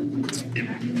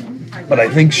 But I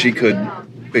think she could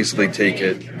basically take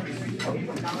it.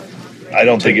 I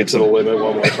don't think it's to the limit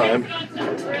one more time.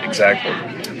 exactly.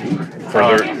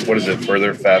 Further, what is it?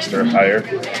 Further, faster, higher?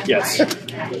 Yes.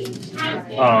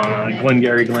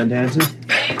 Glenn Danzig.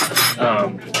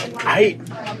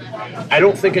 I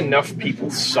don't think enough people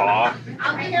saw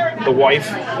The Wife.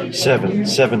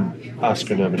 Seven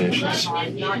Oscar nominations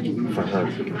for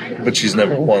her. But she's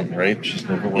never won, right? She's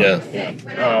never won. Yeah.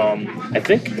 I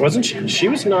think, wasn't she? She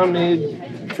was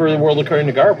nominated for The World According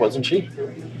to Garp, wasn't she?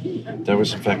 That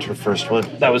was, in fact, her first one.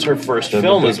 That was her first Then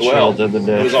film the as Big well. Chill, then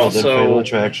the It was National, also then Fatal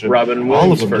Attraction. Robin All of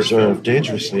Williams' them first deserve film.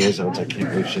 Dangerous Liaisons. I can't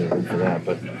believe she didn't win for that.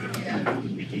 But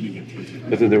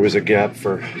then there was a gap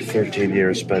for 13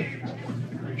 years. But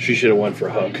She should have won for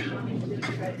Hook.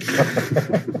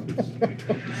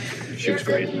 She was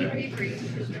great in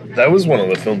that. That was one of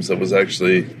the films that was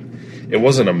actually, it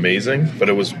wasn't amazing, but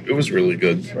it was really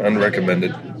good.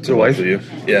 Unrecommended to both of you.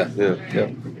 Yeah. yeah.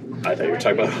 I thought you were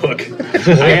talking about Hook.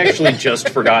 I actually just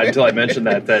forgot until I mentioned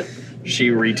that she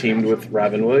reteamed with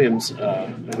Robin Williams,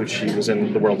 who she was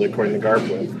in The World According to Garp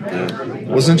with.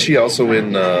 Wasn't she also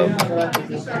in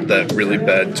that really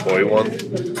bad toy one?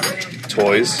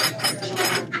 Toys?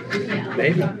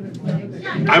 Maybe.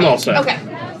 I'm all set. Okay.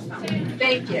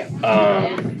 Thank you.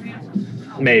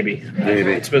 Maybe.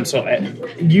 Maybe. It's been so.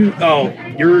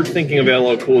 You're thinking of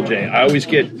LL Cool J. I always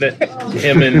get that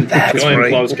him and Glenn right.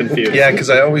 Close confused. Yeah, because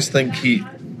I always think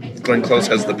Glenn Close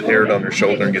has the parrot on her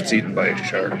shoulder and gets eaten by a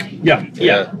shark. Yeah.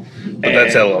 But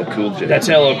that's LL Cool J. That's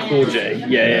LL Cool J.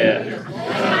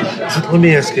 Yeah. Let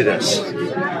me ask you this.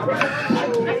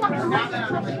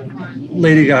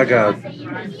 Lady Gaga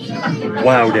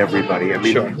wowed everybody. I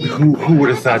mean, Sure. who would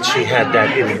have thought she had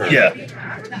that in her? Yeah.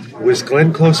 Was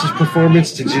Glenn Close's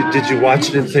performance? Did you watch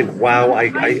it and think, "Wow,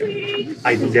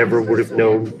 I never would have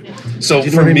known"? So Do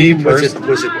you know for what I me mean? Was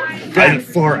personally, it that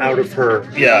far out of her?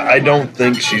 yeah, I don't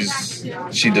think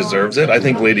she deserves it. I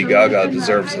think Lady Gaga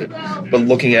deserves it. But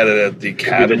looking at it at the Be the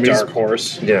Academy's dark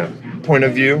horse. Yeah, point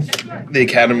of view, the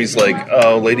Academy's like,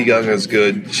 oh, Lady Gaga's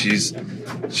good. She's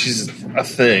a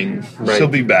thing. Right. She'll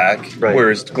be back. Right.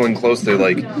 Whereas Glenn Close, they're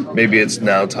like, maybe it's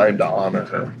now time to honor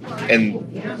her. And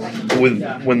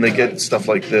when they get stuff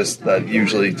like this, that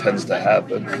usually tends to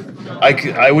happen.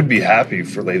 I would be happy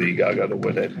for Lady Gaga to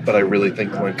win it, but I really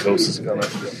think Glenn Close is gonna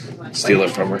steal it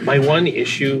from her. My one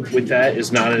issue with that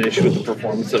is not an issue with the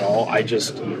performance at all.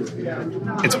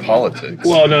 It's politics.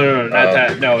 Well, no, not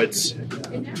that. No, it's.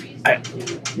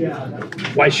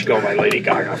 Why should go by Lady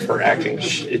Gaga for acting?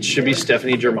 It should be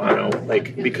Stephanie Germano,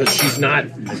 because she's not.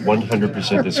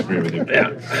 100% disagree with you.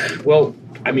 Yeah. Well,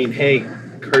 I mean, hey,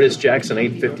 Curtis Jackson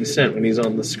ain't 50 Cent when he's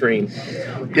on the screen.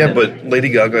 Yeah, but Lady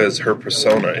Gaga is her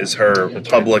persona, is her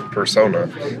public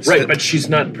persona. Right, but she's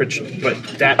not. But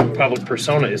that public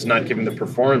persona is not giving the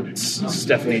performance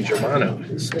Stephanie Germano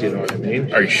is. Do you know what I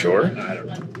mean? Are you sure? I don't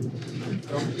know.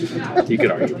 You could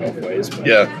argue both ways. But.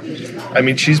 Yeah. I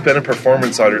mean, she's been a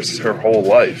performance artist her whole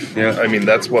life. Yeah. I mean,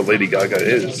 that's what Lady Gaga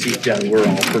is. Deep down, we're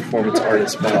all performance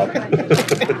artists, Bob.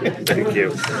 Thank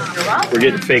you. We're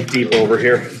getting fake deep over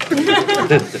here.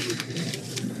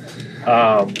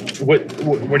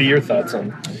 What are your thoughts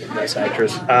on this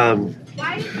actress?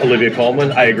 Olivia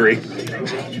Colman? I agree.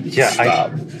 Yeah,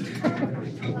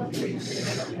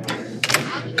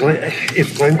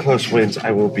 if Glenn Close wins, I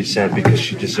will be sad because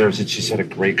she deserves it. She's had a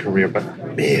great career, but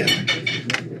man,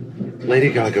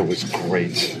 Lady Gaga was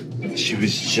great. She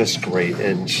was just great,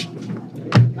 and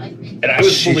I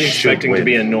was she fully should expecting to win.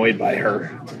 be annoyed by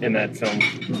her in that film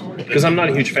because I'm not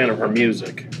a huge fan of her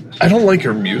music. I don't like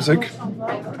her music.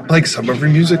 I like some of her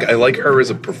music. I like her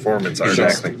as a performance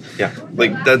artist. Exactly. Yeah.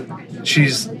 Like that.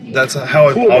 That's how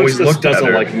I've Who always amongst us looked at doesn't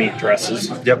her. like meat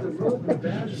dresses? Yep.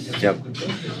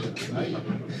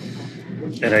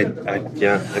 And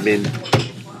I mean,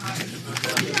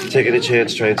 taking a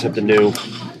chance, trying something new,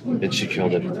 and she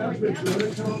killed it.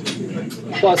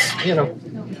 Plus,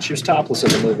 she was topless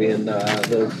in the movie, and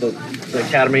the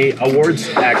Academy Awards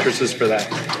actresses for that.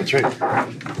 That's right.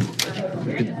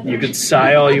 You could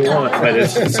sigh all you want, but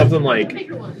it's something like,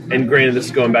 and granted, this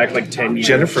is going back like 10 years.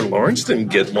 Jennifer Lawrence didn't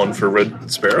get one for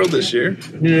Red Sparrow this year.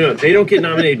 No, they don't get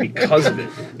nominated because of it.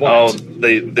 But Oh,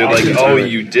 they're like, oh,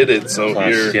 you did it, so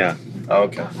here. Yeah. Oh,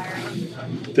 okay.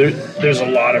 there's a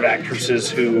lot of actresses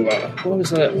who. What was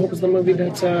the movie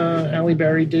that Halle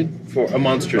Berry did for A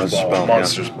Monsters Ball?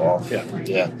 Monsters Ball.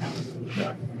 Yeah.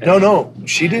 No,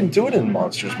 she didn't do it in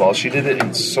Monsters Ball. She did it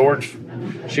in Sword.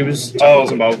 She was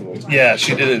topless in both of them. Yeah,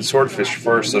 she did it in Swordfish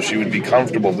first, so she would be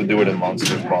comfortable to do it in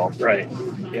Monsters Ball. Right.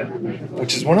 Yeah.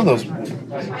 Which is one of those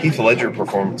Heath Ledger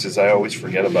performances I always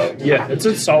forget about. Yeah, it's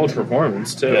a solid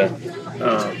performance too. Yeah.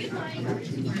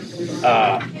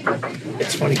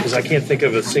 It's funny because I can't think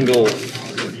of a single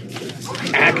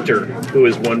actor who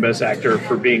has won Best Actor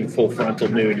for being full frontal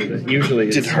nude. Usually,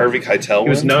 Did Harvey Keitel he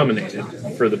was win? nominated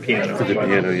for The Piano. For The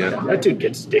Piano, yeah. That dude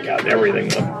gets dick out and everything.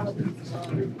 Though.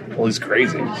 Well, he's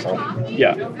crazy. So.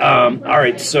 Yeah. All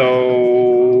right,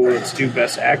 so let's do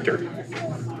Best Actor.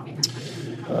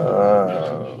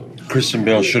 Christian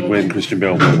Bale should win. Christian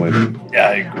Bale will win. Yeah,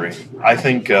 I agree. I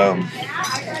think one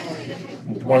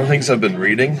of the things I've been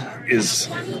reading is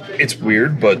it's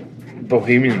weird, but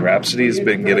Bohemian Rhapsody has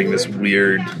been getting this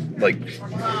weird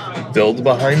build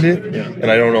behind it,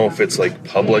 and I don't know if it's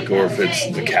public or if it's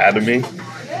the Academy.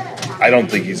 I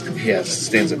don't think he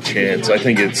stands a chance. I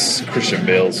think it's Christian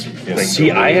Bale's thing.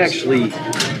 See, I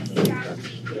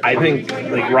think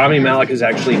Rami Malek is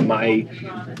actually my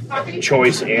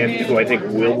choice and who I think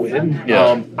will win.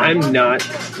 Yeah. I'm not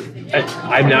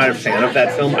a fan of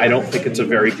that film. I don't think it's a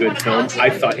very good film. I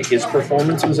thought his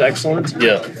performance was excellent.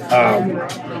 Yeah.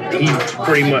 He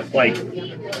pretty much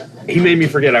he made me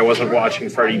forget I wasn't watching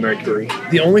Freddie Mercury.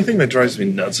 The only thing that drives me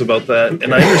nuts about that,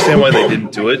 and I understand why they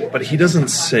didn't do it, but he doesn't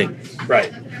sing.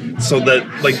 Right. So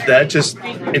that just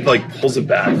pulls it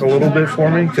back a little bit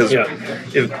for me because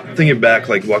if thinking back,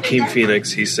 Joaquin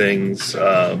Phoenix, he sings.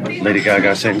 Lady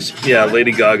Gaga sings. Yeah,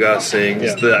 Lady Gaga sings.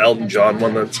 Yeah. The Elton John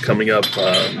one that's coming up,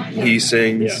 he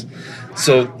sings. Yeah.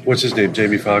 So What's his name?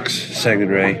 Jamie Foxx sang in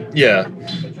Ray. yeah,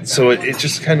 so it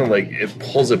just kind of it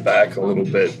pulls it back a little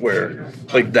bit where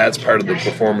that's part of the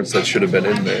performance that should have been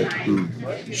in there.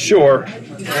 Sure.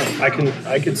 I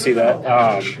can see that.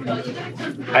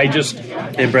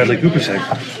 And Bradley Cooper sang.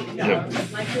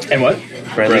 And what?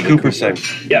 Bradley Cooper sang.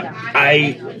 Yeah,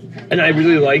 I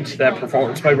really liked that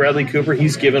performance by Bradley Cooper.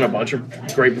 He's given a bunch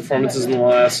of great performances in the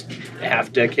last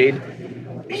half decade.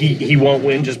 He won't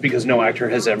win just because no actor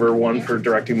has ever won for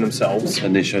directing themselves.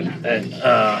 And they should.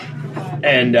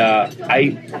 And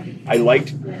I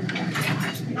liked.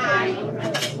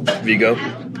 Vigo.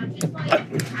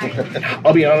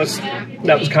 I'll be honest,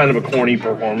 that was kind of a corny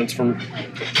performance from.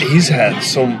 He's had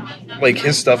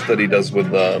his stuff that he does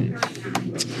with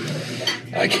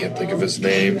I can't think of his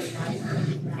name.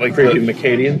 Freaking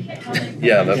McCadian.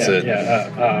 Yeah, that's it.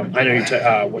 Yeah, I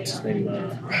know what's his name?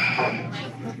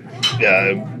 Yeah,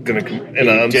 I'm gonna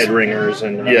and Dead Ringers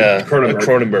and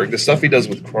Cronenberg. The stuff he does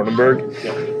with Cronenberg,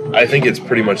 I think it's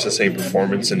pretty much the same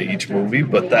performance in each movie.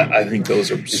 But I think those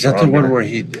are. Is that the one where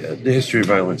the History of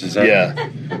Violence? Is that? Yeah.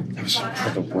 That was one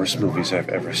of the worst movies I've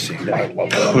ever seen. I love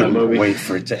couldn't that movie. wait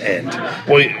for it to end.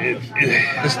 Well,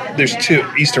 there's two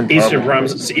Eastern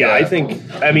Promises. Yeah, I think.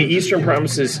 I mean, Eastern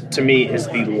Promises to me is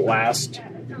the last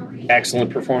excellent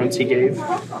performance he gave.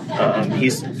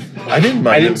 I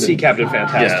didn't see Captain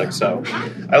Fantastic, so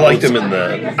I liked him in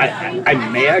the. I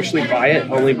may actually buy it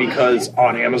only because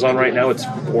on Amazon right now it's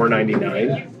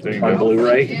 $4.99 on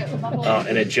Blu-ray,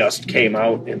 and it just came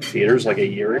out in theaters a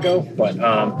year ago. But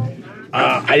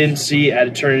I didn't see At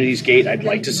Eternity's Gate. I'd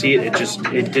like to see it.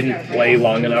 It didn't play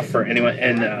long enough for anyone.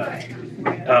 And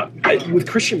with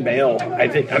Christian Bale, I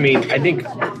think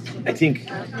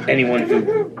anyone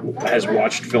who has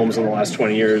watched films in the last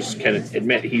 20 years can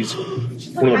admit he's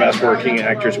one of the best working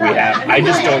actors we have. I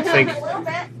just don't think.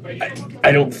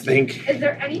 I don't think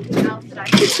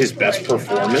it's his best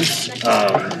performance.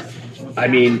 I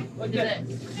mean, looking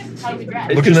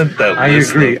at that, I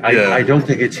agree. Yeah. I don't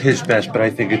think it's his best, but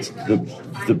I think it's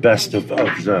the best of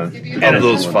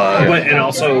those five. But and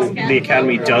also the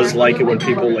Academy does like it when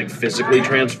people physically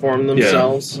transform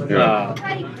themselves. Yeah.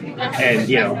 And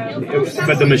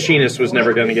but The Machinist was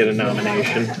never going to get a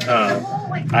nomination.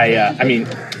 I mean,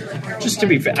 just to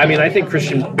be fair, I think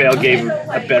Christian Bale gave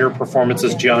a better performance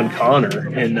as John Connor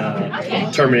in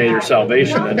Terminator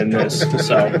Salvation than in this.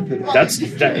 So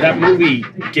that movie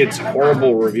gets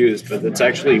horrible reviews, but it's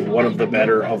actually one of the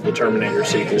better of the Terminator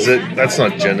sequels. That's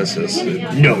not Genesis.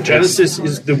 No, Genesis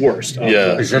is the worst.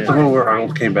 Is that the one where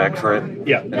Arnold came back for it?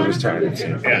 Yeah. And it was tired.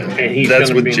 Yeah, and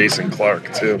that's with Jason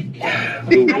Clarke too.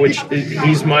 Which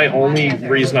he's my only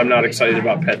reason I'm not excited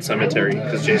about Pet Sematary,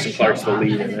 because Jason Clarke's the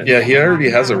lead in it. Yeah, he already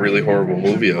has a really horrible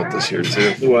movie out this year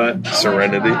too. What?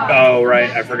 Serenity. Oh right,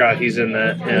 I forgot he's in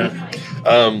that. Yeah.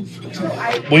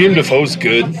 William Dafoe's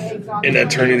good in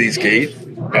Eternity's Gate.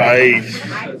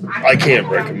 I can't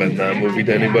recommend that movie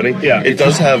to anybody. Yeah. It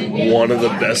does have one of the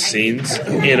best scenes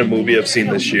in a movie I've seen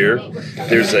this year.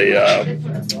 There's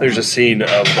a scene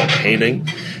of a painting,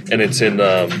 and it's in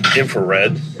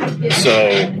infrared. So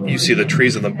you see the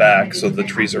trees in the back, so the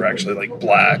trees are actually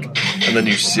black, and then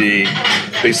you see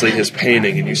basically his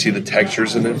painting, and you see the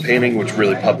textures in the painting, which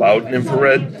really pop out in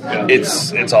infrared. Yeah.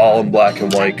 It's all in black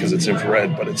and white because it's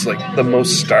infrared, but it's the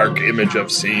most stark image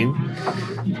I've seen.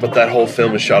 But that whole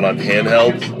film is shot on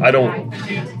handheld. I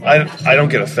don't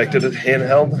get affected at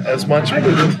handheld as much.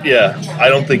 Yeah, I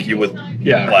don't think you would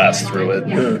blast through it.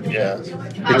 Yeah.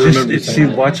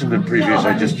 Watching the previews,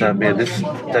 I just thought, man,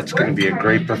 that's going to be a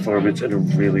great performance and a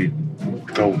really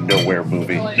go nowhere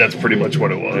movie. That's pretty much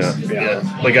what it was. Yeah.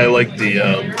 Like I like the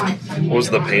what was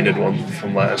the painted one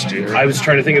from last year? I was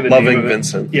trying to think of the Loving name of it.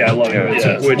 Vincent. Yeah, Loving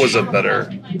Vincent, which was a better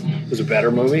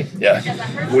movie. Yeah,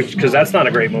 Which because that's not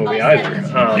a great movie either.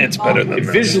 it's better than this.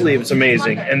 Visually, it's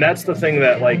amazing, and that's the thing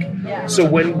that like. So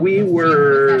when we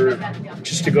were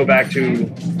just to go back to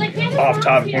off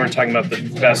topic, we weren't talking about the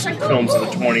best films of the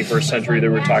 21st century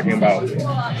that we're talking about.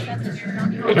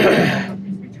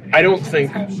 I don't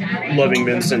think Loving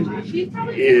Vincent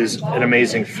is an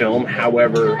amazing film.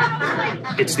 However,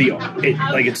 it's the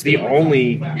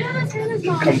only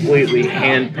completely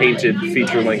hand-painted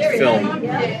feature-length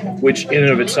film, which in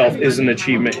and of itself is an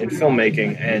achievement in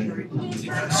filmmaking. And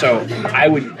so I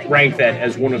would rank that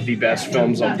as one of the best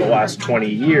films of the last 20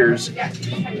 years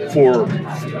for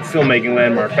filmmaking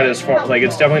landmark. But as far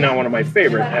it's definitely not one of my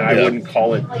favorite, and I wouldn't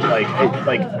call it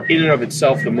like in and of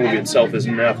itself. The movie itself is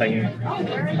nothing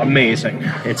amazing.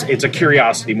 It's a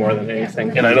curiosity more than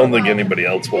anything. And I don't think anybody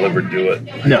else will ever do it.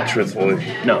 No. Truthfully.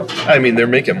 No. I mean, they're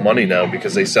making money now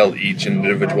because they sell each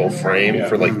individual frame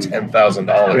for like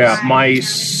 $10,000. Yeah, my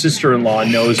sister-in-law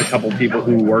knows a couple people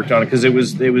who worked on it because it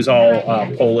was all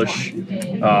Polish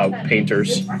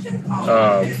painters.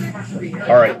 All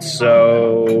right,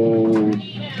 so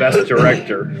best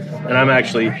director, and I'm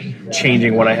actually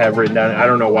changing what I have written down. I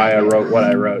don't know why I wrote what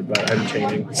I wrote, but I'm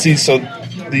changing. See, so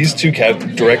these two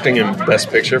directing and best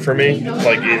picture for me,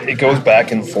 like it goes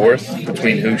back and forth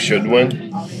between who should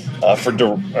win. Or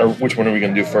which one are we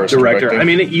going to do first? Director. Directing? I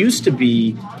mean, it used to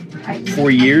be for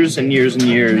years and years and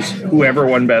years, whoever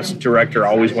won Best Director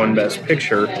always won Best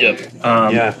Picture. Yep.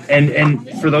 And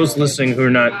for those listening who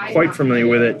are not quite familiar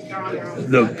with it,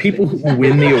 the people who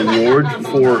win the award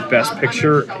for Best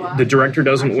Picture, the director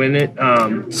doesn't win it.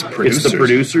 It's the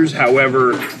producers.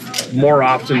 However, more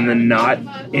often than not,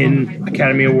 in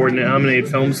Academy Award nominated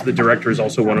films, the director is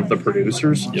also one of the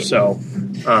producers. Yep. So,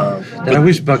 that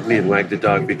always bugged me in Wag the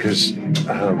Dog because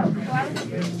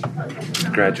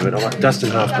Graduate,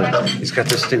 Dustin Hoffman, he's got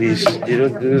this thing.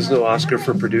 There's no Oscar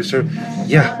for producer.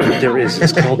 Yeah, there is.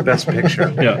 It's called Best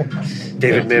Picture. Yeah,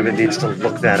 David Mamet needs to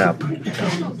look that up.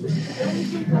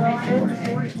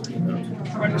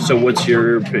 So, what's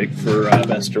your pick for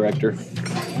Best Director?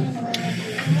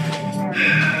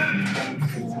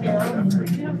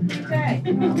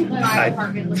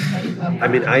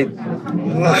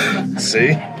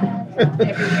 See?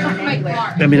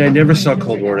 I mean, I never saw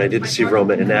Cold War, and I didn't see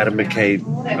Roma, and Adam McKay,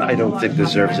 I don't think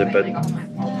deserves it, but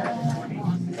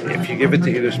if you give it to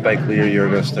either Spike Lee or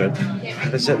Yorgos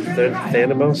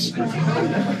Lanthimos,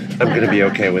 I'm going to be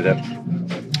okay with it.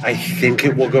 I think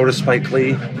it will go to Spike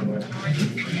Lee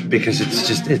because it's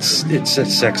a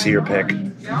sexier pick.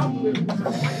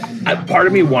 Part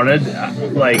of me wants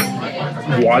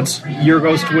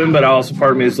Yorgos to win, but also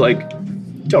part of me is like,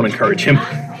 don't encourage him.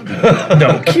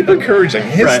 No, keep encouraging.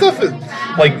 His stuff is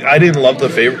I didn't love the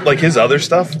favorite, his other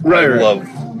stuff. I love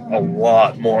a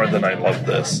lot more than I love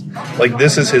this.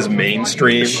 This is his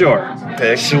mainstream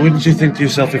pick. So wouldn't you think to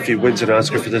yourself, if he wins an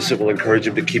Oscar for this, it will encourage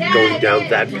him to keep going down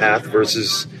that path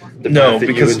versus the path that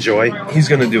you enjoy? He's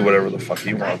going to do whatever the fuck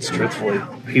he wants, truthfully.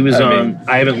 He was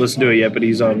I haven't listened to it yet, but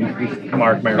he's on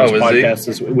Mark Maron's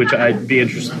podcast, which I'd be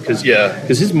interested because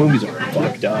his movies are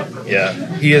fucked up. Yeah,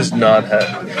 he has not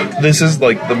had. This is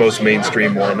the most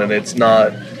mainstream one, and it's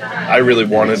not. I really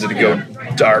wanted it to go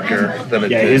darker than it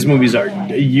did. His movies are.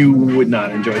 You would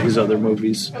not enjoy his other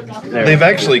movies. They've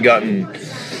actually gotten.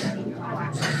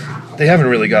 They haven't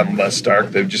really gotten less dark.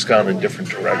 They've just gone in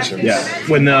different directions. Yeah.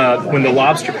 When the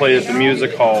Lobster played at the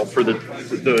music hall for the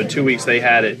 2 weeks they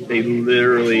had it, they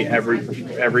literally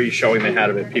every showing they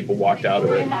had of it, people walked out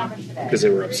of it because they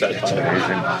were upset by it.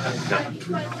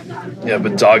 Yeah,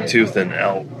 but Dogtooth and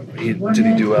Alp. Did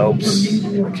he do Alps?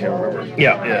 I can't remember.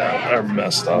 Yeah, are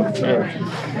messed up.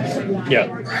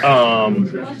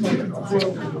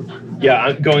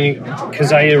 I'm going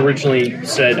because I originally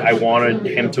said I wanted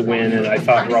him to win, and I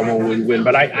thought Roma would win,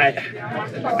 but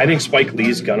I think Spike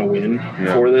Lee's gonna win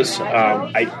for this.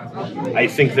 I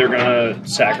think they're gonna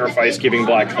sacrifice giving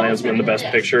BlacKkKlansman the Best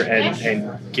Picture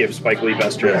and give Spike Lee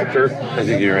Best Director. I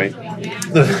think you're right.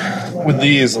 With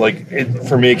these,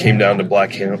 for me, it came down to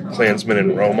BlacKkKlansman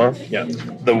and Roma. Yeah.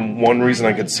 The one reason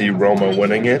I could see Roma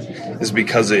winning it is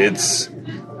because it's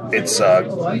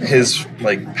his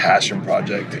passion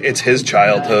project. It's his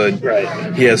childhood.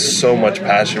 Right. He has so much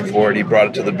passion for it. He brought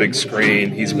it to the big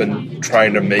screen. He's been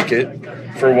trying to make it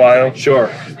for a while. Sure.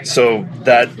 So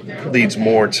that leads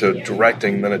more to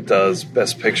directing than it does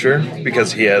Best Picture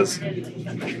because he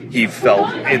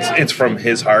felt it's from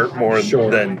his heart more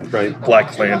than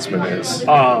BlacKkKlansman is.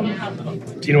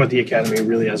 Do you know what the Academy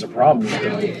really has a problem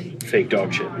with? fake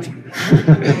dog shit.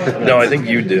 No, I think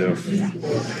you do.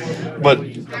 But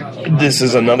this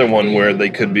is another one where they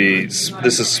could be.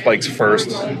 This is Spike's first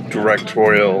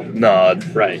directorial nod,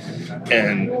 Right.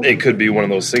 and it could be one of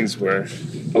those things where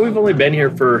But we've only been here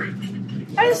for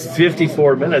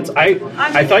 54 minutes. I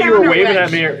thought you were waving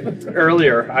at me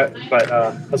earlier, but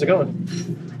how's it going?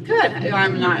 Good.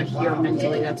 I'm not here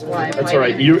mentally. That's why. That's all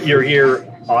right. You're here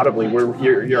audibly.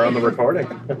 You're on the recording.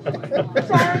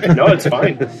 No, it's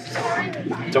fine.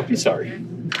 Don't be sorry.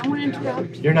 I want to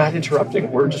interrupt. You're not interrupting.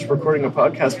 We're just recording a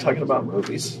podcast talking about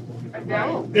movies.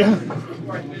 No. Yeah.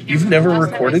 you've never Last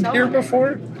time recorded I saw here it.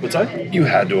 before. What's that? You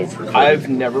had to have recorded. I've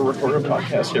never recorded a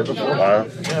podcast here before. Wow.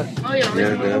 Yeah. Oh, you're Yeah,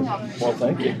 really Well,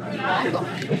 thank you. Sorry,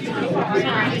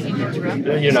 I didn't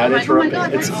interrupt. You're not I'm like, oh my interrupting.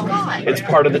 God, that's Scott. It's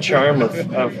part of the charm of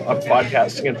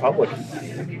podcasting in public.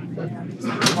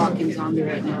 Walking zombie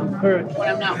right now. All right. When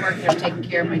I'm not working, I'm taking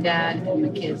care of my dad and my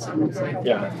kids. And it's like,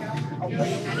 Yeah.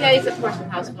 yeah, he's at Portsmouth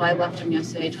Hospital. I left him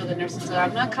yesterday. I told the nurse, I said,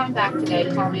 I'm not coming back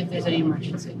today. Call me if there's any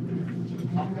emergency.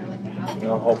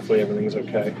 Well, hopefully everything's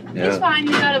okay. It's fine.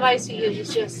 He's out of ICU.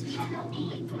 He's just,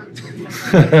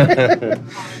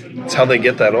 That's how they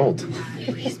get that old. I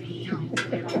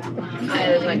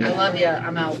was like, I love you.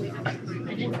 I'm out.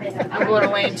 I'm going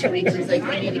away in 2 weeks. He's like,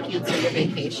 we need to cancel your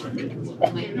vacation.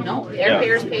 I'm like, no,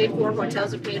 airfare's paid for,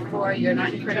 hotels are paid for, you're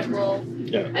not critical.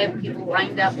 Yeah. I have people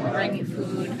lined up to bring you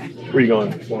food. Where are you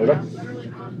going? Florida?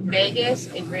 Vegas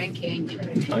and Grand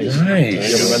Canyon. Nice. Nice.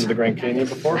 You ever been to the Grand Canyon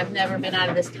before? I've never been out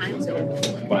of this time zone.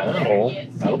 Wow.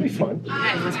 That'll be fun.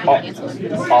 Yeah, you must be Oh.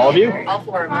 canceled. All of you? All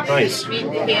four of us. Nice. Me,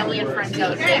 family, and friends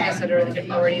out in Vegas that are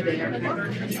already there.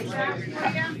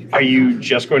 Are you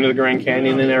just going to the Grand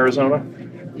Canyon in Arizona?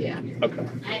 Yeah. Okay.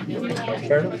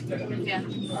 Fair enough. Yeah.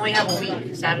 Only have a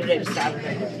week, Saturday to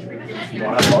Saturday.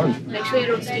 Well, have fun. Make sure you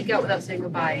don't sneak out without saying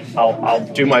goodbye. I'll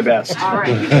do my best. All right.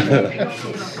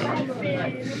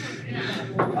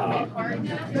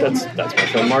 That's my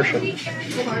friend Marcia.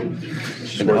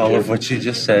 And all of what you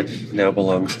just said now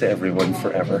belongs to everyone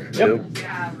forever. Yep.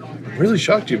 I'm really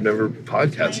shocked you've never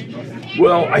podcasted.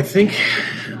 Well, I think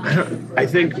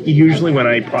usually when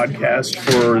I podcast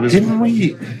for this, Didn't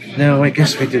we? No, I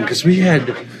guess we didn't, because we had,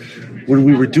 when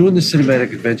we were doing the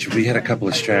cinematic adventure, we had a couple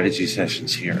of strategy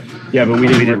sessions here. yeah, but we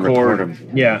didn't record them.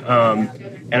 Yeah,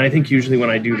 and I think usually when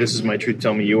I do This Is My Truth,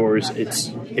 Tell Me Yours,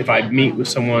 it's if I meet with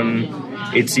someone,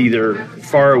 it's either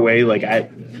far away, like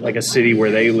at like a city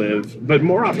where they live, but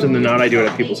more often than not, I do it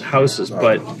at people's houses.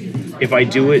 But if I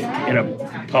do it in a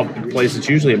public place, it's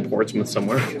usually in Portsmouth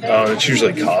somewhere. It's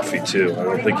usually coffee too. I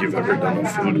don't think you've ever done a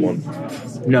food one.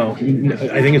 No,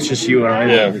 I think it's just you and I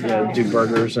Yeah. that do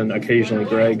burgers, and occasionally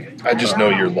Greg. I just know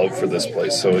your love for this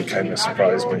place, so it kind of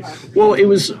surprised me. Well, it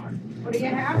was.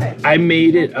 I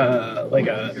made it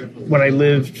when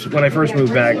I first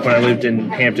moved back. When I lived in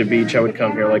Hampton Beach, I would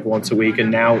come here like once a week,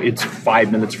 and now it's 5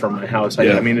 minutes from my house.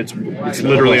 Yeah. I mean, it's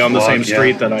literally on the same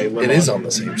street that I live. It is on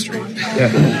the same street.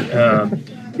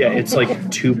 Yeah, it's like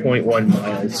 2.1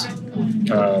 miles.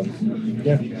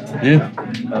 Yeah.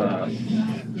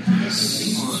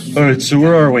 All right, so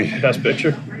where are we? Best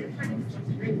picture.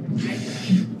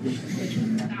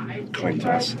 Coin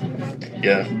toss.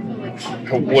 Yeah.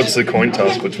 What's the coin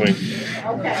toss between?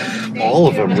 All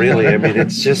of them, really. I mean,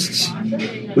 it's just...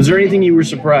 Was there anything you were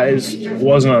surprised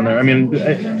wasn't on there? I mean,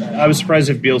 I was surprised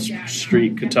if Beale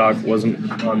Street Could Talk wasn't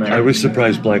on there. I was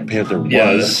surprised Black Panther was.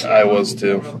 Yeah, I was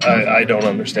too. I don't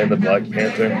understand the Black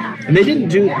Panther. And they didn't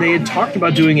do. They had talked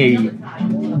about doing a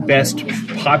best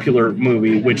popular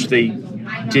movie, which they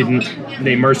didn't.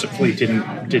 They mercifully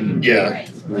didn't. Yeah.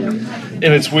 And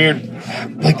it's weird.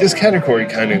 Like, this category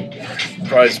kind of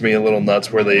drives me a little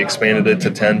nuts where they expanded it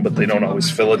to 10, but they don't always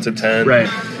fill it to 10. Right.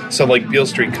 So, like, Beale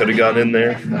Street could have gone in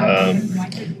there. I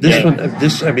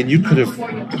mean, you could have...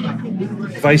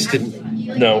 Vice didn't...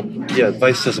 No, Yeah,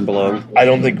 Vice doesn't belong. I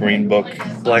don't think Green Book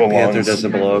Black belongs. Panther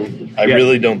doesn't belong. I Yeah.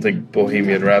 really don't think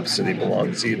Bohemian Rhapsody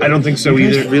belongs either. I don't think so You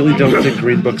guys either. really don't think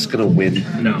Green Book's going to win?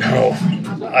 No. No,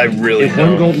 I really It won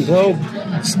don't. Golden Globe.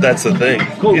 That's the thing.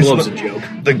 Golden Is Globe's the- a joke.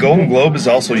 The Golden Globe is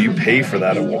also, you pay for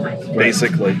that award,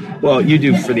 basically. Well, you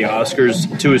do for the Oscars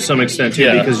to some extent too,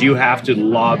 Yeah. because you have to you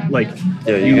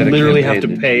you gotta literally have to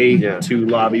campaign. pay Yeah. to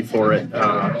lobby for it.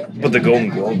 But the Golden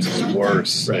Globes is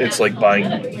worse. Right. It's like buying,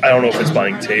 I don't know if it's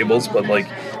buying tables, but like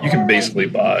you can basically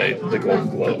buy the Golden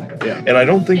Globe. Yeah. And I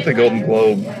don't think the Golden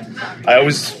Globe,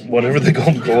 whenever the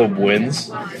Golden Globe wins,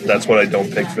 that's what I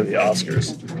don't pick for the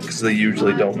Oscars, because they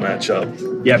usually don't match up.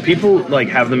 Yeah, people like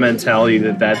have the mentality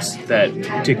that that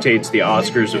dictates the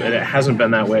Oscars, and it hasn't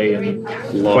been that way in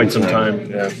Long quite some time.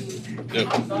 time. Yeah.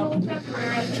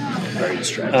 Very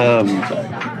distracting.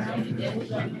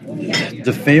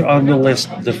 on the list,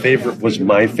 the favorite was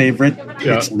my favorite.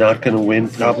 Yeah. It's not going to win,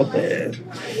 probably.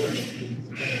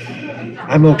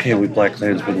 I'm okay with Black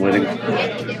Klansman winning.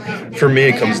 For me,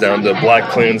 it comes down to Black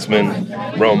Klansman,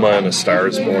 Roma, and A Star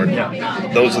Is Born.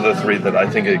 Those are the three that I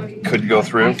think it could go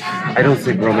through. I don't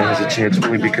think Roma has a chance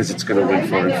only because it's going to win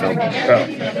foreign film.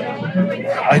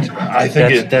 I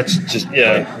think that's just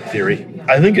my theory.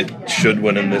 I think it should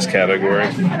win in this category.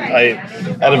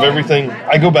 Out of everything,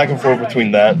 I go back and forth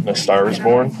between that and A Star Is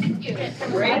Born.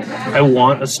 I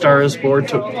want A Star Is Born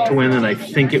to win, and I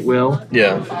think it will.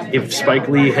 Yeah. If Spike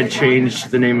Lee had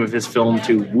changed the name of his film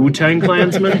to Wu-Tang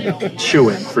Klansman,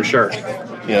 shoo-in for sure.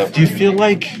 Yeah. Do you feel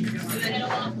like,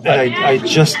 and I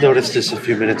just noticed this a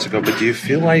few minutes ago, but do you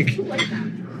feel like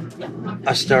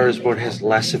A Star Is Born has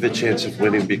less of a chance of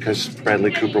winning because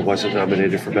Bradley Cooper wasn't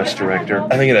nominated for Best Director?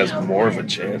 I think it has more of a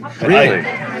chance. Really?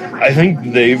 I think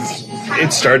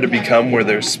it started to become where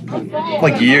there's,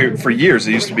 for years,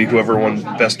 it used to be whoever won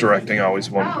Best Directing always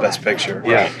won Best Picture.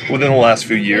 Yeah. Within the last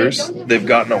few years, they've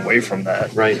gotten away from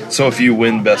that. Right. So if you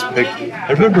win Best Picture,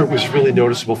 I remember it was really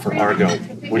noticeable for Argo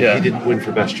when Yeah. he didn't win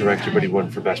for Best Director, but he won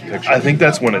for Best Picture. I think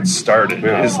that's when it started.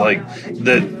 Yeah. Is like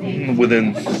that.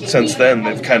 Since then,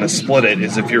 they've kind of split it.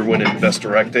 Is if you're winning Best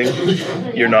Directing,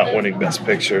 you're not winning Best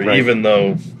Picture, Right. even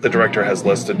though the director has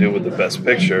less to do with the Best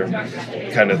Picture,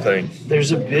 kind of thing.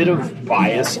 There's a bit of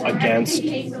bias against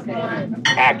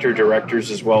actor-directors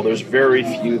as well. There's very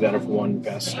few that have won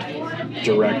Best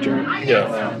Director.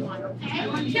 Yeah.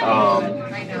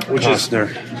 Which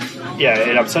Costner.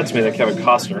 it upsets me that Kevin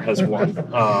Costner has won.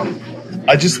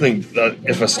 I just think that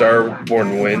if A Star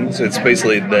Born wins, it's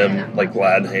basically them like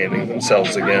glad handing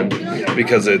themselves again,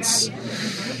 because the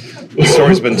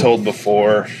story's been told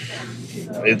before.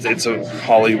 It's a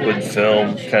Hollywood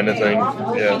film kind of thing.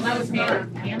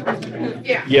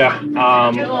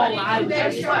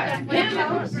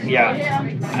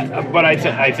 But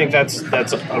I think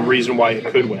that's a reason why it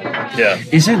could win. Yeah.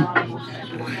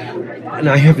 And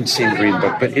I haven't seen Green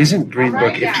Book, but isn't Green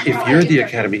Book, if you're the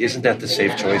Academy, isn't that the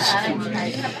safe choice?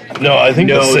 No, I think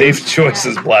the safe choice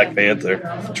is Black Panther,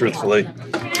 truthfully.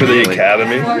 For the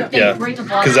Academy, yeah.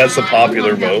 Because that's the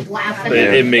popular vote.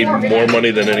 It made more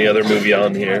money than any other movie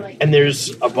on here. And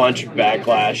there's a bunch of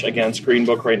backlash against Green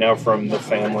Book right now from the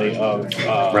family of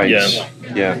Right.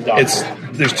 Yeah.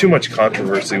 There's too much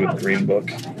controversy with Green Book.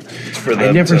 For them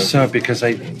I never saw it because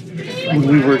when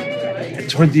we were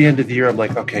toward the end of the year, I'm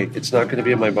like, okay, it's not going to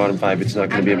be in my bottom 5. It's not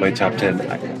going to be in my top 10.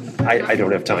 I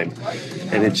don't have time.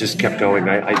 And it just kept going.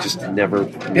 I just never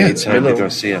made time to go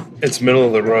see it. It's middle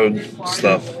of the road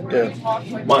stuff. Yeah.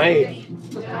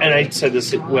 And I said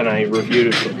this when I reviewed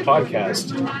it for the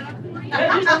podcast,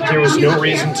 there was no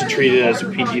reason to treat it as a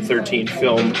PG-13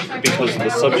 film because of the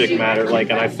subject matter.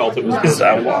 And I felt it was. Is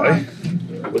that why?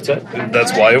 What's that?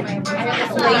 That's why it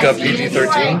got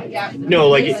PG-13?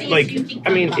 No,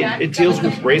 it deals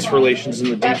with race relations in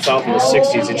the Deep South in the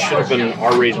 60s. It should have been an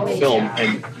R-rated film.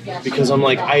 And because I'm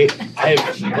like,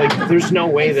 there's no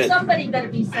way that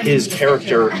his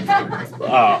character,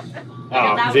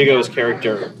 Viggo's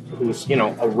character, who's,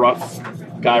 a rough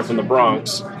guy from the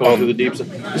Bronx going through the Deep South,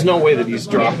 there's no way that he's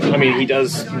dropped. I mean, he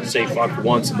does say fuck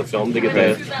once in the film to get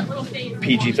the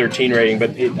PG-13 rating,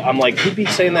 but I'm like, he'd be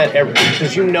saying that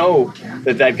because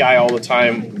that guy all the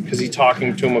time, because he's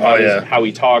talking to him about how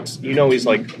he talks, he's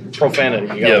like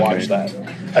profanity. You gotta watch that.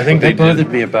 I think that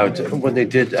bothered me about when they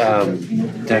did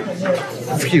that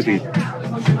really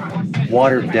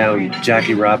watered down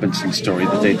Jackie Robinson story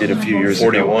that they did a few years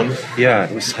 41? ago. Yeah,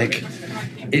 it was like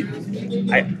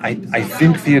I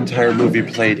think the entire movie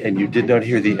played and you did not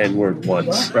hear the N-word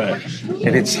once. Right.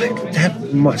 And it's like,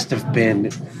 that must have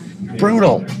been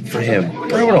brutal for him.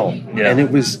 Brutal. Yeah. And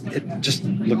it just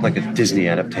looked like a Disney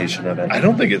adaptation of it. I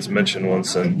don't think it's mentioned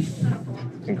once in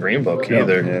Green Book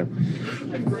either. Yeah.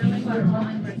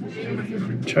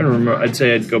 I'm trying to remember. I'd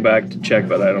say I'd go back to check,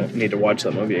 but I don't need to watch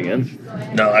that movie again.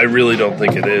 No, I really don't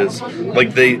think it is.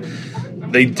 Like they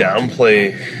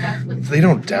downplay. They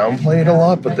don't downplay it a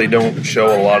lot, but they don't show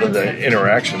a lot of the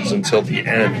interactions until the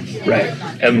end. Right.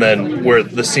 And then where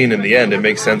the scene in the end, it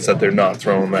makes sense that they're not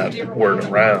throwing that word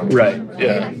around. Right.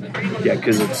 Yeah. Yeah,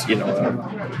 because it's, a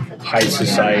high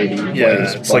society place.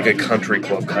 Yeah, it's like a country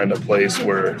club kind of place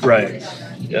where... Right.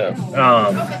 Yeah.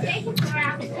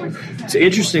 So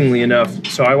interestingly enough,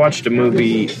 so I watched a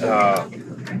movie that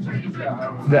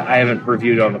I haven't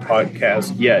reviewed on the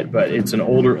podcast yet, but it's an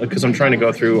older, because I'm trying to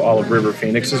go through all of River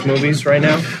Phoenix's movies right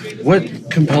now. What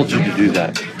compelled you to do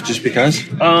that? Just because?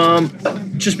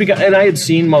 Just because, and I had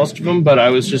seen most of them, but I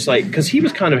was just like, because he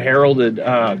was kind of heralded,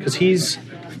 because he's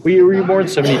Were you born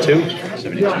 72?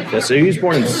 72. Yeah, so he was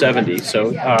born in 70.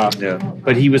 So,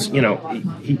 but he was, he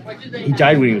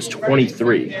died when he was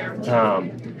 23.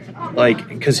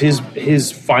 Because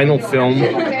his final film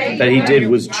that he did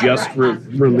was just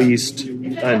released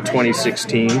in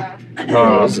 2016.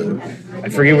 I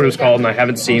forget what it was called, and I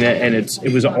haven't seen it. And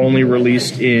it was only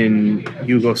released in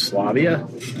Yugoslavia.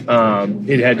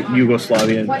 It had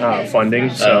Yugoslavian funding,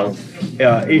 so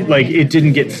it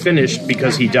didn't get finished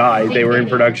because he died. They were in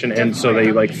production, and so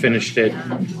they finished it.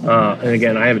 And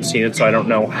again, I haven't seen it, so I don't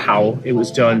know how it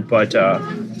was done, but.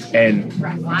 And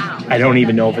I don't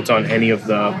even know if it's on any of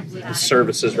the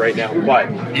services right now.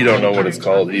 But you don't know what it's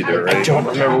called either, right? I don't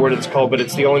remember what it's called, but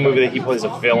it's the only movie that he plays a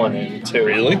villain in, too.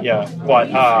 Really? Yeah.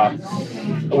 But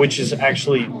which is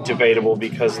actually debatable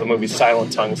because the movie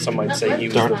Silent Tongue, some might say he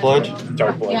was Dark Blood?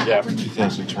 Dark Blood, yeah.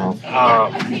 2012.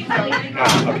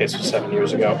 Okay, so 7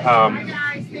 years ago.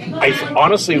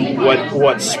 Honestly,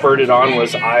 what spurred it on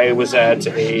was I was at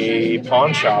a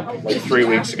pawn shop 3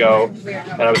 weeks ago,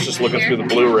 and I was just looking through the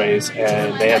Blu-rays,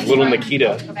 and they had Little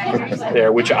Nikita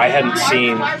there, which I hadn't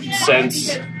seen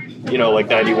since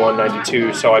 91,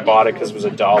 92, so I bought it because it was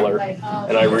 $1,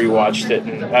 and I rewatched it,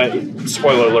 and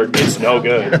spoiler alert, it's no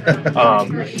good.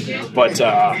 But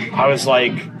I was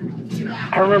like,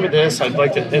 I remember this, I'd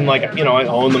like to, and I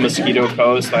own The Mosquito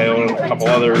Coast, I own a couple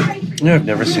other No, I've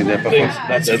never seen that before. things.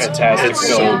 That's fantastic it's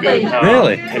film. so good.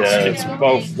 Really? It's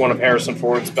both one of Harrison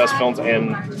Ford's best films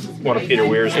and one of Peter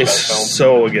Weir's It's best films.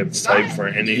 so against type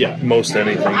for most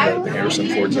anything that Harrison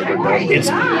Ford's ever done. It's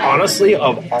honestly,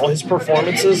 of all his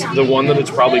performances, the one that it's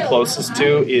probably closest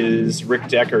to is Rick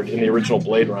Deckard in the original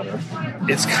Blade Runner.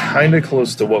 It's kind of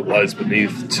close to What Lies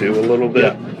Beneath too, a little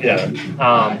bit. Yeah.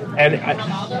 And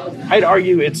I'd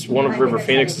argue it's one of River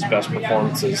Phoenix's best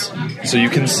performances. So you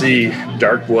can see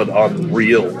Dark Blood on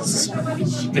Reels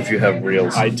if you have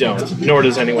Reels. I don't, nor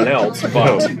does anyone else.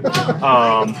 But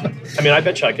I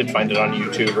bet you I could find it on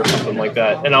YouTube or something like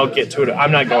that, and I'll get to it.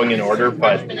 I'm not going in order,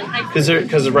 but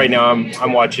because right now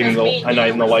I'm watching A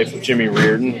Night in the Life of Jimmy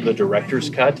Reardon, the director's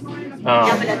cut.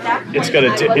 It's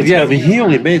got he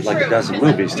only made a dozen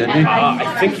movies, didn't he?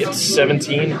 I think it's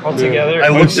 17 altogether. I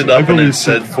looked it up and it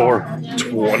said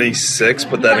 26,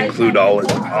 but that include all of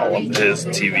his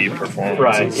TV performances.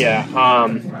 Right, yeah.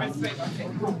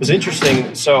 It was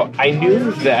interesting. So I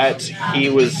knew that he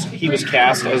was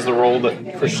cast as the role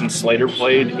that Christian Slater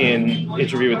played in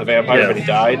Interview with the Vampire, but he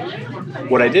died.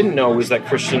 What I didn't know was that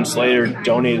Christian Slater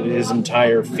donated his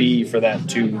entire fee for that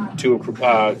to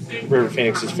River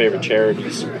Phoenix's favorite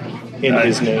charities in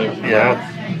his name.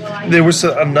 Yeah. There was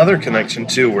another connection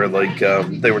too, where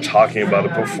they were talking about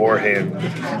it beforehand.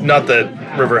 Not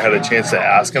that River had a chance to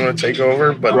ask him to take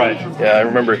over, but yeah, I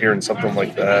remember hearing something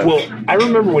like that. Well, I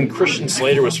remember when Christian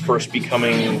Slater was first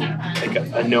becoming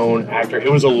a known actor.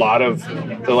 It was a lot of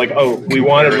they're like, oh, we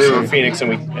wanted River Phoenix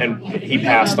and he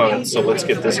passed on it, so let's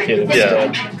get this kid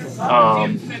instead.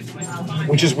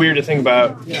 Which is weird to think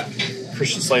about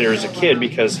Christian Slater as a kid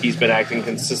because he's been acting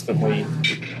consistently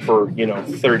for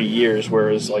 30 years,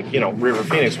 whereas River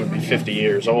Phoenix would be 50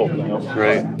 years old now.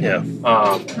 Right. Yeah.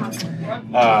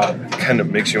 Kind of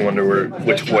makes you wonder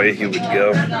which way he would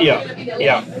go. Yeah.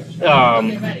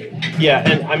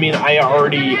 And I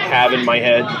already have in my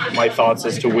head my thoughts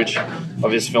as to which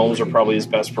of his films are probably his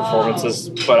best performances,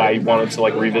 but I wanted to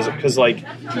revisit because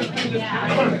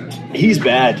he's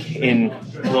bad in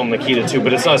Little Nikita too,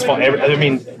 but it's not his fault.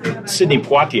 Sidney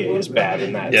Poitier is bad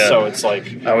in that, so it's I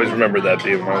always remember that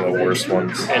being one of the worst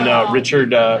ones. And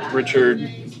Richard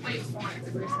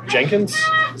Jenkins,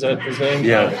 is that his name?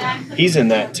 Yeah, he's in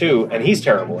that too, and he's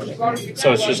terrible in it.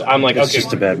 So it's just it's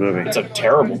just a bad movie. It's a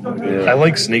terrible movie. Yeah. I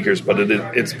like Sneakers, but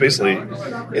it's basically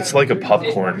like a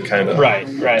popcorn kind of. Right.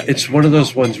 It's one of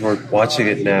those ones where watching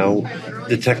it now,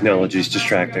 the technology's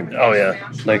distracting. Oh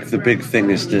yeah, the big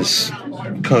thing is this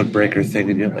code breaker thing,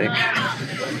 and you're like,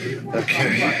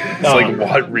 okay. It's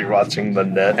rewatching The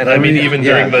Net. And even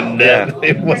during The Net,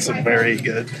 it wasn't very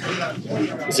good.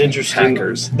 It's interesting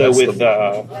though with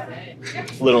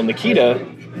Little Nikita.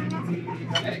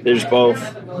 There's both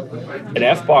an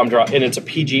F-bomb drop, and it's a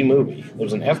PG movie.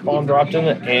 There's an F-bomb dropped in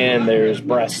it, and there's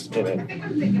breast in it.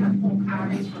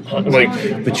 But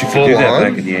you could do that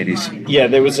back in the 80s. Yeah,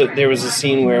 there was a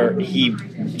scene where he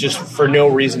just for no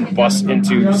reason busts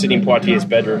into Sidney Poitier's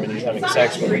bedroom and he's having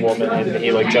sex with a woman, and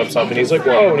he jumps up and he's like,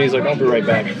 "Whoa!" and he's like, "I'll be right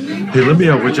back." Hey, let me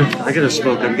out, would you? I gotta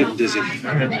smoke. I'm getting dizzy.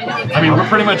 We're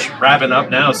pretty much wrapping up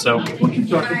now, so we'll keep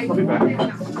talking. I'll be back.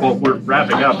 Well, we're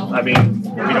wrapping up. We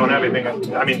don't have anything. Do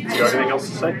you have anything else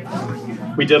to say?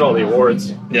 We did all the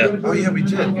awards. Yeah. Oh yeah, we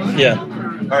did. Yeah.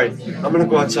 All right, I'm gonna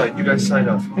go outside. You guys sign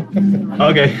off.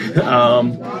 Okay.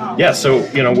 Yeah. So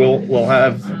we'll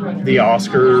have the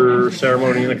Oscar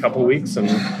ceremony in a couple of weeks, and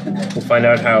we'll find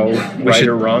out how right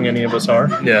or wrong any of us are.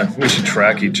 Yeah, we should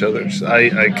track each other's. I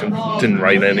didn't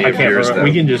write any of yours down.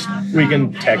 We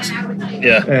can text.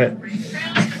 Yeah.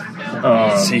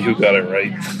 See who got it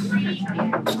right.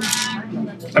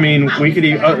 I mean, we could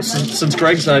since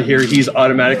Greg's not here, he's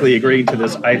automatically agreeing to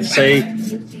this. I'd say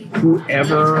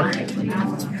whoever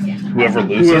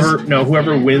loses,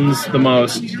 whoever wins the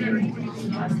most,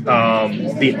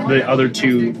 the other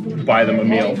two buy them a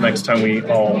meal next time we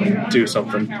all do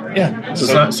something. Yeah.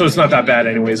 So it's not that bad,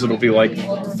 anyways. It'll be like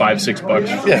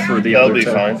 $5-6 for the other two.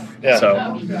 That'll be fine. Yeah.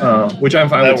 So, which I'm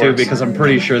fine with too, because I'm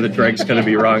pretty sure that Greg's going to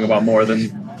be wrong about more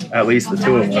than at least the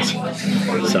two of us.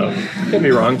 So, could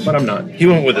be wrong, but I'm not. He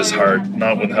went with his heart,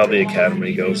 not with how the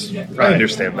Academy goes. Right. I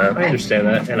understand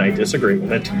that. And I disagree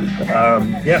with it.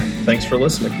 Yeah, thanks for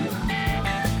listening.